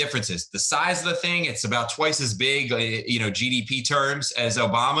the big differences. The size of the thing, it's about twice as big, GDP terms as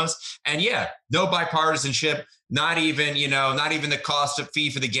Obama's. And no bipartisanship. not even the cost of fee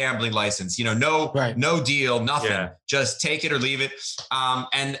for the gambling license, no deal, nothing, just take it or leave it.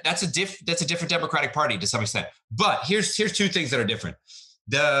 And that's a different Democratic Party to some extent. But here's two things that are different.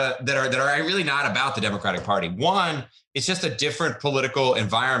 That are really not about the Democratic Party. One, it's just a different political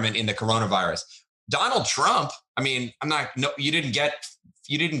environment in the coronavirus. Donald Trump, you didn't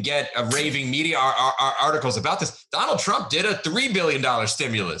get a raving media articles about this. Donald Trump did a $3 billion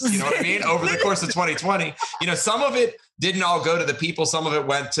stimulus, you know what I mean? Over the course of 2020, some of it didn't all go to the people. Some of it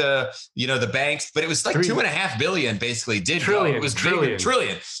went to, the banks, but it was like $2.5 billion basically did go. It was trillion.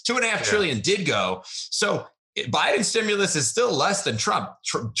 $2.5 trillion did go. So Biden's stimulus is still less than Trump.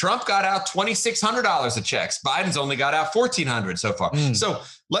 Trump got out $2,600 of checks. Biden's only got out $1,400 so far. So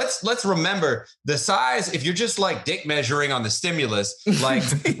let's remember the size. If you're just like dick measuring on the stimulus, like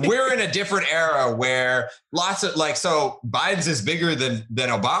we're in a different era where so Biden's is bigger than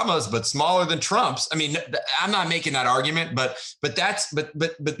Obama's, but smaller than Trump's. I mean, I'm not making that argument, but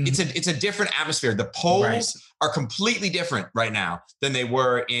it's a different atmosphere. The polls are completely different right now than they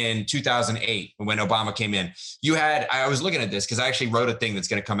were in 2008 when Obama came in. I was looking at this because I actually wrote a thing that's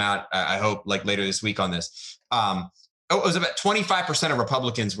going to come out, I hope, like later this week on this. It was about 25% of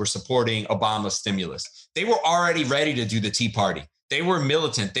Republicans were supporting Obama's stimulus. They were already ready to do the Tea Party. They were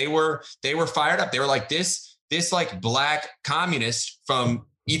militant. They were fired up. They were like this like black communist from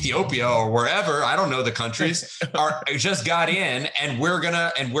Ethiopia or wherever, I don't know the countries, just got in, and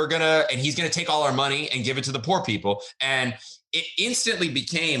he's gonna take all our money and give it to the poor people. And it instantly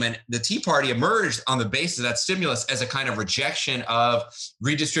became, and the Tea Party emerged on the basis of that stimulus as a kind of rejection of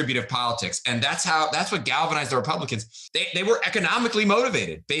redistributive politics. And that's what galvanized the Republicans. They were economically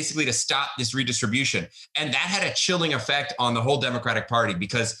motivated basically to stop this redistribution. And that had a chilling effect on the whole Democratic Party,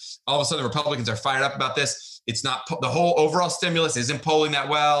 because all of a sudden the Republicans are fired up about this. It's not, the whole overall stimulus isn't polling that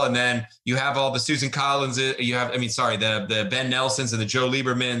well. And then you have all the Susan Collins, the Ben Nelsons and the Joe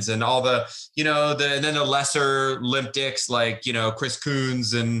Liebermans and all the, and then the lesser limp dicks like, Chris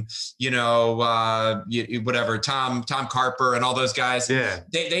Coons and, whatever, Tom Carper and all those guys. Yeah.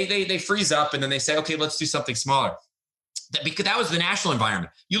 They freeze up and then they say, okay, let's do something smaller. Because that was the national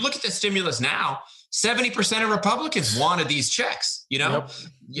environment. You look at the stimulus now, 70% of Republicans wanted these checks, Yep.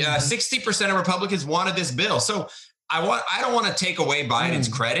 Yeah, 60% of Republicans wanted this bill. So I don't want to take away Biden's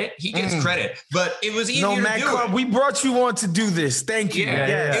credit. He gets credit, but it was easier to do it. We brought you on to do this. Thank you.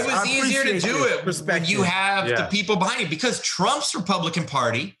 Yeah. It was easier to do it when you have the people behind you, because Trump's Republican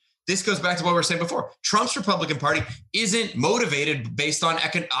Party, this goes back to what we were saying before. Trump's Republican Party isn't motivated based on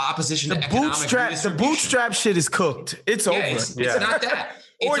opposition to economic redistribution. The bootstrap shit is cooked. It's over. It's not that.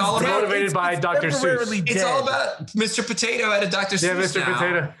 It's all about motivated by Dr. Seuss. It's all about Mr. Potato at a Dr. Seuss. Yeah, Mr.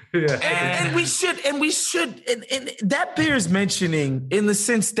 Potato. Yeah. And we should, and that bears mentioning in the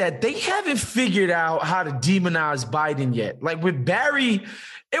sense that they haven't figured out how to demonize Biden yet. Like with Barry,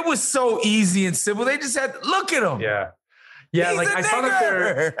 it was so easy and simple. They just had to look at him. Yeah. Yeah, like I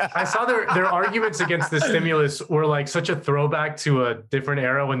saw their arguments against the stimulus were like such a throwback to a different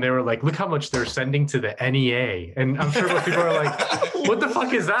era when they were like, look how much they're sending to the NEA. And I'm sure most people are like, what the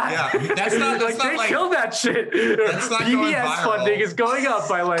fuck is that? Yeah, that's not they killed that shit. That's not going PBS viral. funding is going up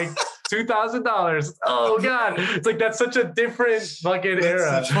by like $2,000. Oh God. It's like, that's such a different fucking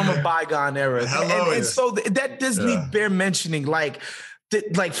era. It's from a bygone era. And so that does need bear mentioning, like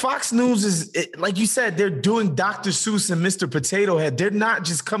Fox News is, like you said, they're doing Dr. Seuss and Mr. Potato Head. They're not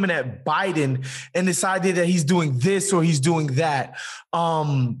just coming at Biden and this idea that he's doing this or he's doing that.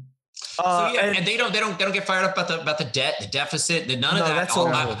 And they don't get fired up about the debt, the deficit, none of that. That's all.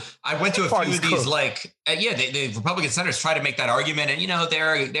 I went to a few of these, the Republican senators try to make that argument, and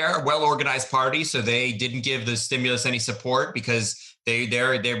they're a well-organized party, so they didn't give the stimulus any support because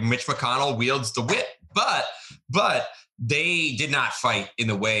they're Mitch McConnell wields the whip, but they did not fight in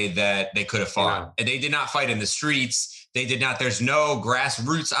the way that they could have fought. And they did not fight in the streets. They did not. There's no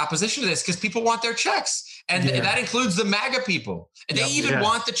grassroots opposition to this because people want their checks. And that includes the MAGA people. And they even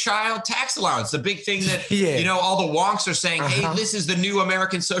want the child tax allowance, the big thing that, all the wonks are saying, hey, this is the new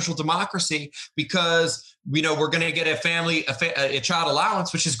American social democracy because, we're going to get a child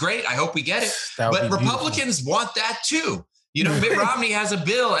allowance, which is great. I hope we get it. But Republicans want that too. Mitt Romney has a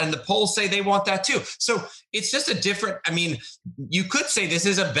bill and the polls say they want that too. So it's just a different, you could say this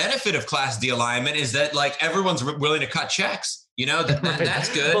is a benefit of Class D alignment is that like everyone's willing to cut checks,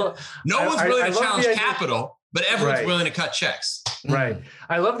 that's good. Well, no one's willing to challenge capital, but everyone's willing to cut checks. Right.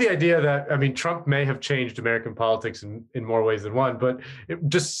 I love the idea that, Trump may have changed American politics in more ways than one, but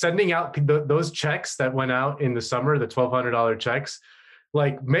just sending out those checks that went out in the summer, the $1,200 checks,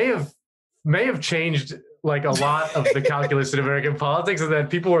 like may have changed like a lot of the calculus in American politics, and then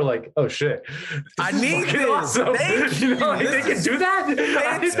people were like, "Oh shit, I need this. Awesome. Thank You know, like, they can do that.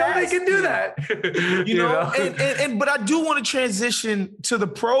 I didn't know they can do that. You know? And but I do want to transition to the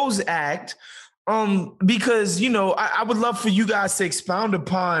PROS Act, because you know I would love for you guys to expound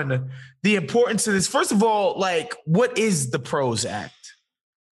upon the importance of this. First of all, like, what is the PROS Act?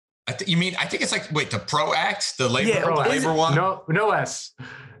 I think it's like, wait, the PRO Act, the labor, Yeah, labor one. No S.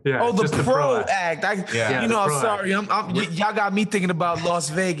 Yeah. Oh, the just PRO Act. Act. Yeah, you know, I'm PRO sorry. Y'all got me thinking about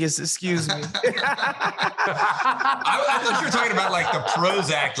Las Vegas. Excuse me. I thought you were talking about like the PROS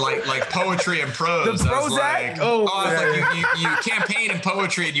Act, like poetry and prose. The PROS Act? Oh, I was like, you campaign in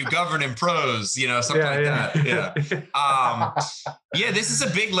poetry and you govern in prose, you know, something like that. Yeah. This is a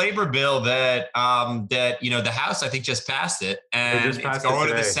big labor bill that you know, the House, I think, just passed it, and it's going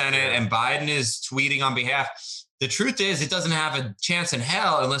to the Senate, and Biden is tweeting on behalf. The truth is, it doesn't have a chance in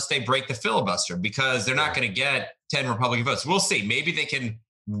hell unless they break the filibuster, because they're not going to get 10 Republican votes. We'll see. Maybe they can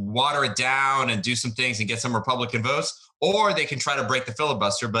water it down and do some things and get some Republican votes, or they can try to break the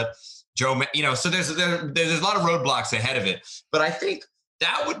filibuster. But Joe, you know, so there's a lot of roadblocks ahead of it. But I think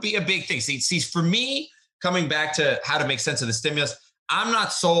that would be a big thing. See, for me, coming back to how to make sense of the stimulus, I'm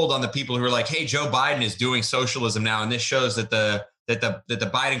not sold on the people who are like, hey, Joe Biden is doing socialism now, and this shows that the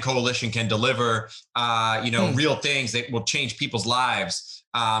Biden coalition can deliver, real things that will change people's lives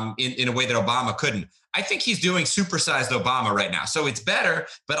in a way that Obama couldn't. I think he's doing supersized Obama right now. So it's better,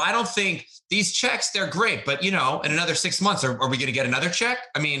 but I don't think these checks, they're great. But, you know, in another 6 months, are we going to get another check?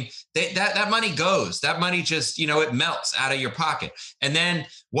 I mean, that money goes. That money just, you know, it melts out of your pocket. And then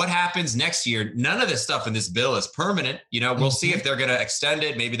what happens next year? None of this stuff in this bill is permanent. You know, we'll see if they're going to extend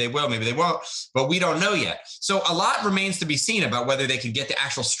it. Maybe they will, maybe they won't, but we don't know yet. So a lot remains to be seen about whether they can get the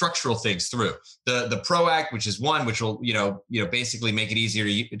actual structural things through. The PRO Act, which is one, which will, basically make it easier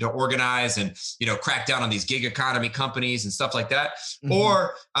to organize and, crack down on these gig economy companies and stuff like that. Mm-hmm.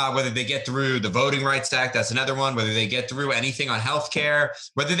 Or whether they get through the Voting Rights Act, that's another one, whether they get through anything on healthcare,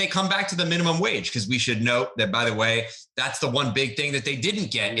 whether they come back to the minimum wage, because we should note that, by the way, that's the one big thing that they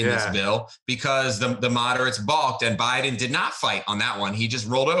didn't get in this bill, because the moderates balked and Biden did not fight on that one. He just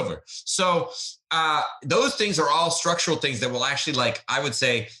rolled over. So those things are all structural things that will actually, I would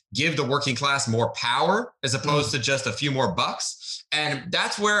say, give the working class more power as opposed to just a few more bucks. And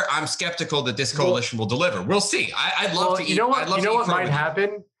that's where I'm skeptical that this coalition will deliver. We'll see. I'd love to eat. What might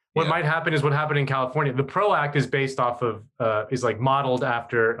happen? What might happen is what happened in California. The PRO Act is based off of, is modeled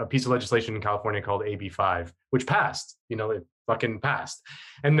after a piece of legislation in California called AB5, which passed. It fucking passed.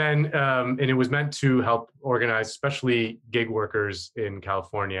 And then, and it was meant to help organize, especially gig workers in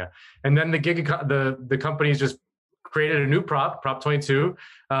California. And then the companies just created a new Prop 22,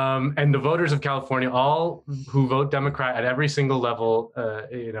 and the voters of California, all who vote Democrat at every single level,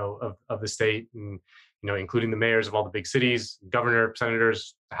 of the state, and including the mayors of all the big cities, governor,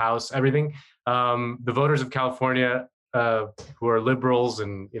 senators, House, everything. The voters of California, who are liberals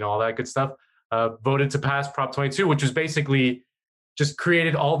and all that good stuff, voted to pass Prop 22, which was basically just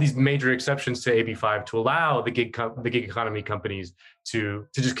created all these major exceptions to AB5 to allow the gig economy companies to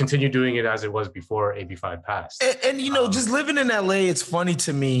just continue doing it as it was before AB5 passed. And just living in LA, it's funny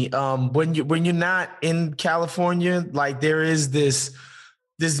to me, when you're not in California, there is this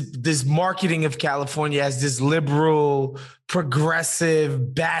marketing of California as this liberal,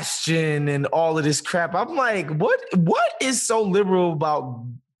 progressive bastion and all of this crap. I'm like, what is so liberal about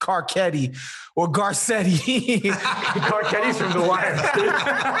Garcetti? Garcetti's from The Wire.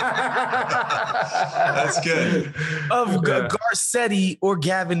 That's good. Garcetti or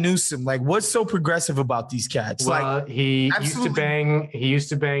Gavin Newsom. What's so progressive about these cats? Well, he used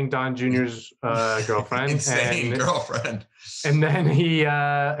to bang Don Jr.'s girlfriend. Insane girlfriend. And then he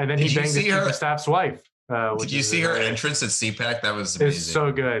banged his chief of staff's wife. Did you see her entrance at CPAC? That was amazing. It's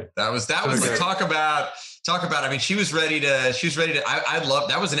so good. That was talk about. I mean, she was ready to. I love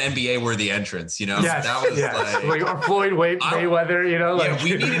that. Was an NBA worthy entrance. Yes, that was or Floyd Mayweather.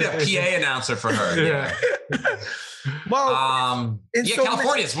 We needed a PA announcer for her. Yeah. Well,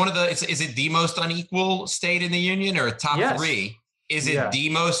 California is one of the. Is it the most unequal state in the union, or top three? Is it the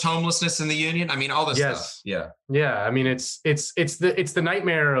most homelessness in the union? I mean, all this stuff. Yeah. Yeah. I mean, it's the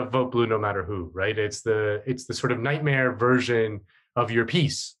nightmare of vote blue no matter who, right? It's the sort of nightmare version of your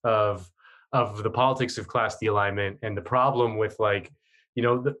piece of the politics of class de-alignment, and the problem with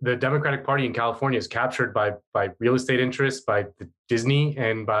the Democratic Party in California is captured by real estate interests, by Disney,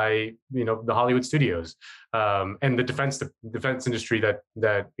 and by the Hollywood studios, and the defense industry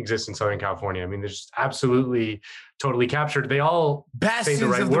that exists in Southern California. I mean, they're just absolutely totally captured. They all bastions say the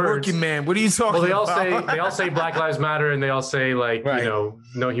right of the words. Working man. What are you talking about? They all say Black Lives Matter, and they all say no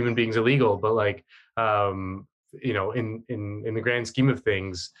human being's illegal. But in the grand scheme of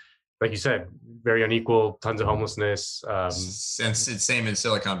things, like you said, very unequal, tons of homelessness. And it's same in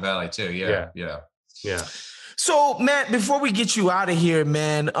Silicon Valley too. Yeah. So, Matt, before we get you out of here,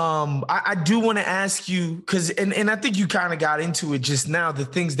 man, I do want to ask you, because, and I think you kind of got into it just now, the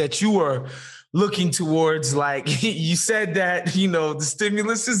things that you were looking towards. Like you said that, the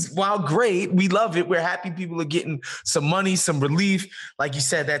stimulus is, while great, we love it. We're happy people are getting some money, some relief. Like you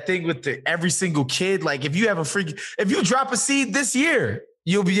said, that thing with every single kid, like if you drop a seed this year,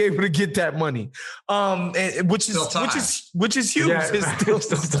 you'll be able to get that money, which is huge. Yeah, it's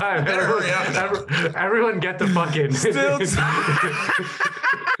still time. Everyone get the fucking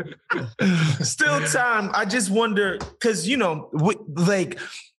still time. I just wonder, because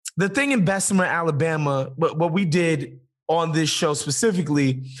the thing in Bessemer, Alabama, what we did on this show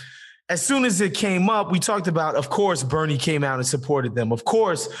specifically, as soon as it came up, we talked about, of course, Bernie came out and supported them. Of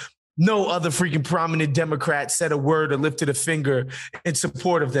course, no other freaking prominent Democrat said a word or lifted a finger in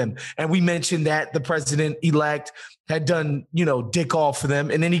support of them. And we mentioned that the president-elect had done, dick all for them.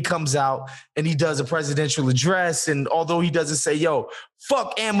 And then he comes out and he does a presidential address. And although he doesn't say, yo,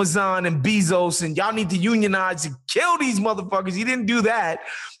 fuck Amazon and Bezos and y'all need to unionize and kill these motherfuckers, he didn't do that.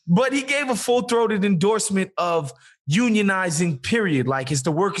 But he gave a full-throated endorsement of unionizing, period. Like, it's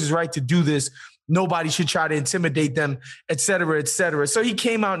the workers' right to do this. Nobody should try to intimidate them, et cetera, et cetera. So he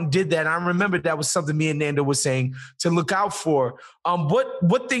came out and did that. I remember that was something me and Nando was saying to look out for.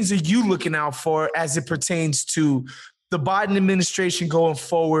 What things are you looking out for as it pertains to the Biden administration going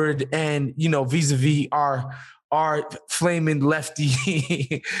forward and, vis-a-vis our flaming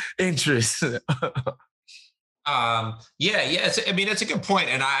lefty interests? It's a good point.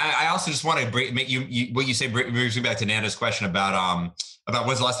 And I also just want to make you what you say brings me back to Nando's question about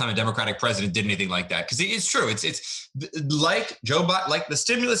when's the last time a Democratic president did anything like that. Because it's true. It's like Joe Biden, like the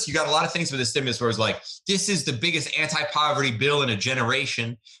stimulus, you got a lot of things with the stimulus where it's like, this is the biggest anti-poverty bill in a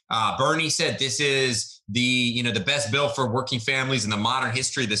generation. Bernie said this is the best bill for working families in the modern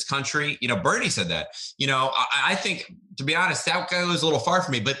history of this country. Bernie said that. I think, to be honest, that goes a little far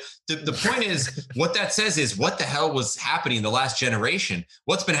for me. But the point is, what that says is, what the hell was happening in the last generation?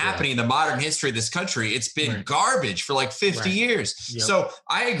 What's been happening in the modern history of this country? It's been garbage for like 50 years. Yep. So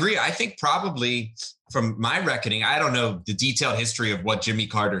I agree. I think probably, from my reckoning, I don't know the detailed history of what Jimmy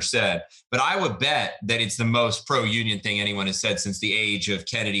Carter said, but I would bet that it's the most pro-union thing anyone has said since the age of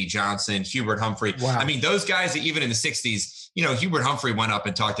Kennedy, Johnson, Hubert Humphrey. Wow. I mean, those guys, even in the 60s, Hubert Humphrey went up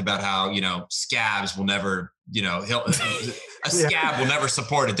and talked about how, scabs will never, a scab will never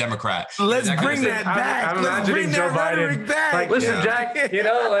support a Democrat. Let's bring that back. I'm imagining Joe Biden back. Like, listen, Jack,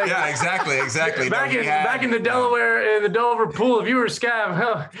 yeah, exactly. Back in the Delaware pool, if you were a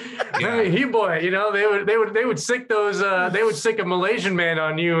scab, they would sick a Malaysian man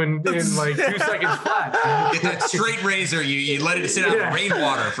on you in like 2 seconds flat. Get that straight razor, you let it sit out in the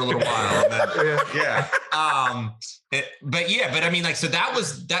rainwater for a little while. And then, so that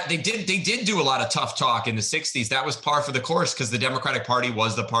was that. They did do a lot of tough talk in the 60s. That was par for the course, because the Democratic Party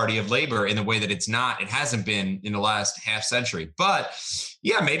was the party of labor in the way that it hasn't been in the last half century. But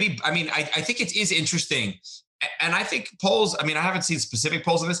maybe, I think it is interesting. And I think polls, I haven't seen specific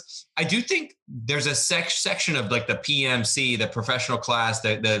polls on this. I do think there's a section of like the PMC, the professional class,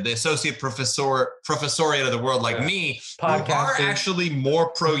 the associate professoriate of the world, like me, who are actually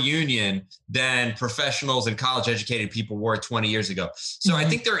more pro-union than professionals and college educated people were 20 years ago. So I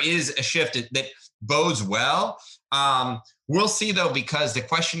think there is a shift that bodes well. We'll see though, because the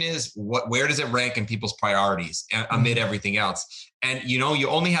question is, where does it rank in people's priorities amid everything else? And, you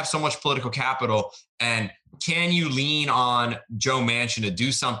only have so much political capital, and can you lean on Joe Manchin to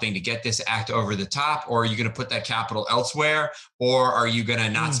do something to get this act over the top? Or are you going to put that capital elsewhere? Or are you going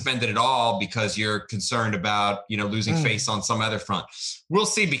to not spend it at all because you're concerned about, losing face on some other front? We'll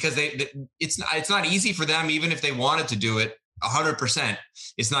see, because it's not easy for them, even if they wanted to do it 100%.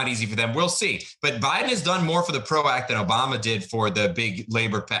 It's not easy for them. We'll see. But Biden has done more for the PRO Act than Obama did for the big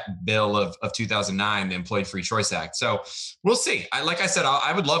labor bill of 2009, the Employee Free Choice Act. So we'll see. Like I said,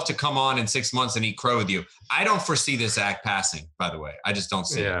 I would love to come on in 6 months and eat crow with you. I don't foresee this act passing, by the way. I just don't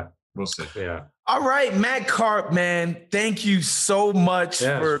see it. We'll see. Yeah. All right, Matt Karp, man. Thank you so much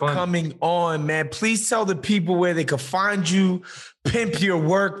for coming on, man. Please tell the people where they can find you, pimp your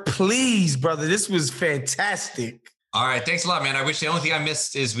work. Please, brother. This was fantastic. All right. Thanks a lot, man. I wish the only thing I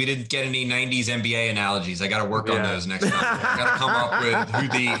missed is we didn't get any 90s NBA analogies. I got to work on those next time. I got to come up with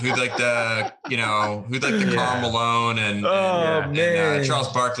who like Karl Malone and Charles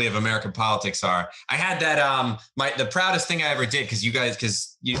Barkley of American politics are. I had that, the proudest thing I ever did, because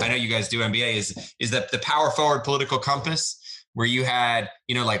I know you guys do NBA, is that the power forward political compass, where you had,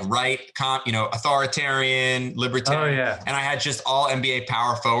 authoritarian, libertarian. Oh, yeah. And I had just all NBA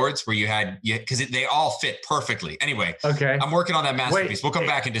power forwards where you had, because they all fit perfectly. Anyway, okay. I'm working on that masterpiece. We'll come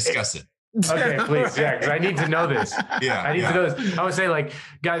back and discuss it. Okay, please. Yeah, because I need to know this. Yeah. I need to know this. I would say,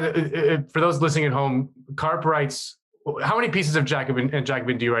 guys, for those listening at home, Carp writes, how many pieces of Jacobin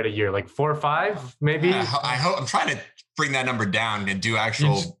do you write a year? Like 4 or 5, maybe? I hope. I'm trying to bring that number down and do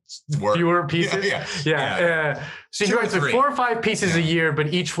actual work. Fewer pieces? Yeah. So he writes 4 or 5 pieces a year,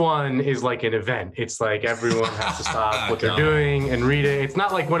 but each one is like an event. It's like everyone has to stop what they're doing and read it. It's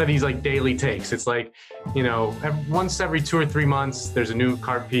not like one of these like daily takes. It's like, once every 2 or 3 months, there's a new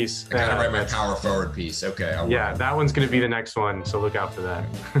card piece. I gotta write my power forward piece. Okay. That one's going to be the next one. So look out for that.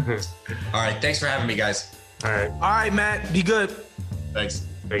 All right. Thanks for having me, guys. All right. All right, Matt. Be good. Thanks.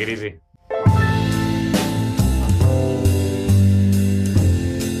 Take it easy.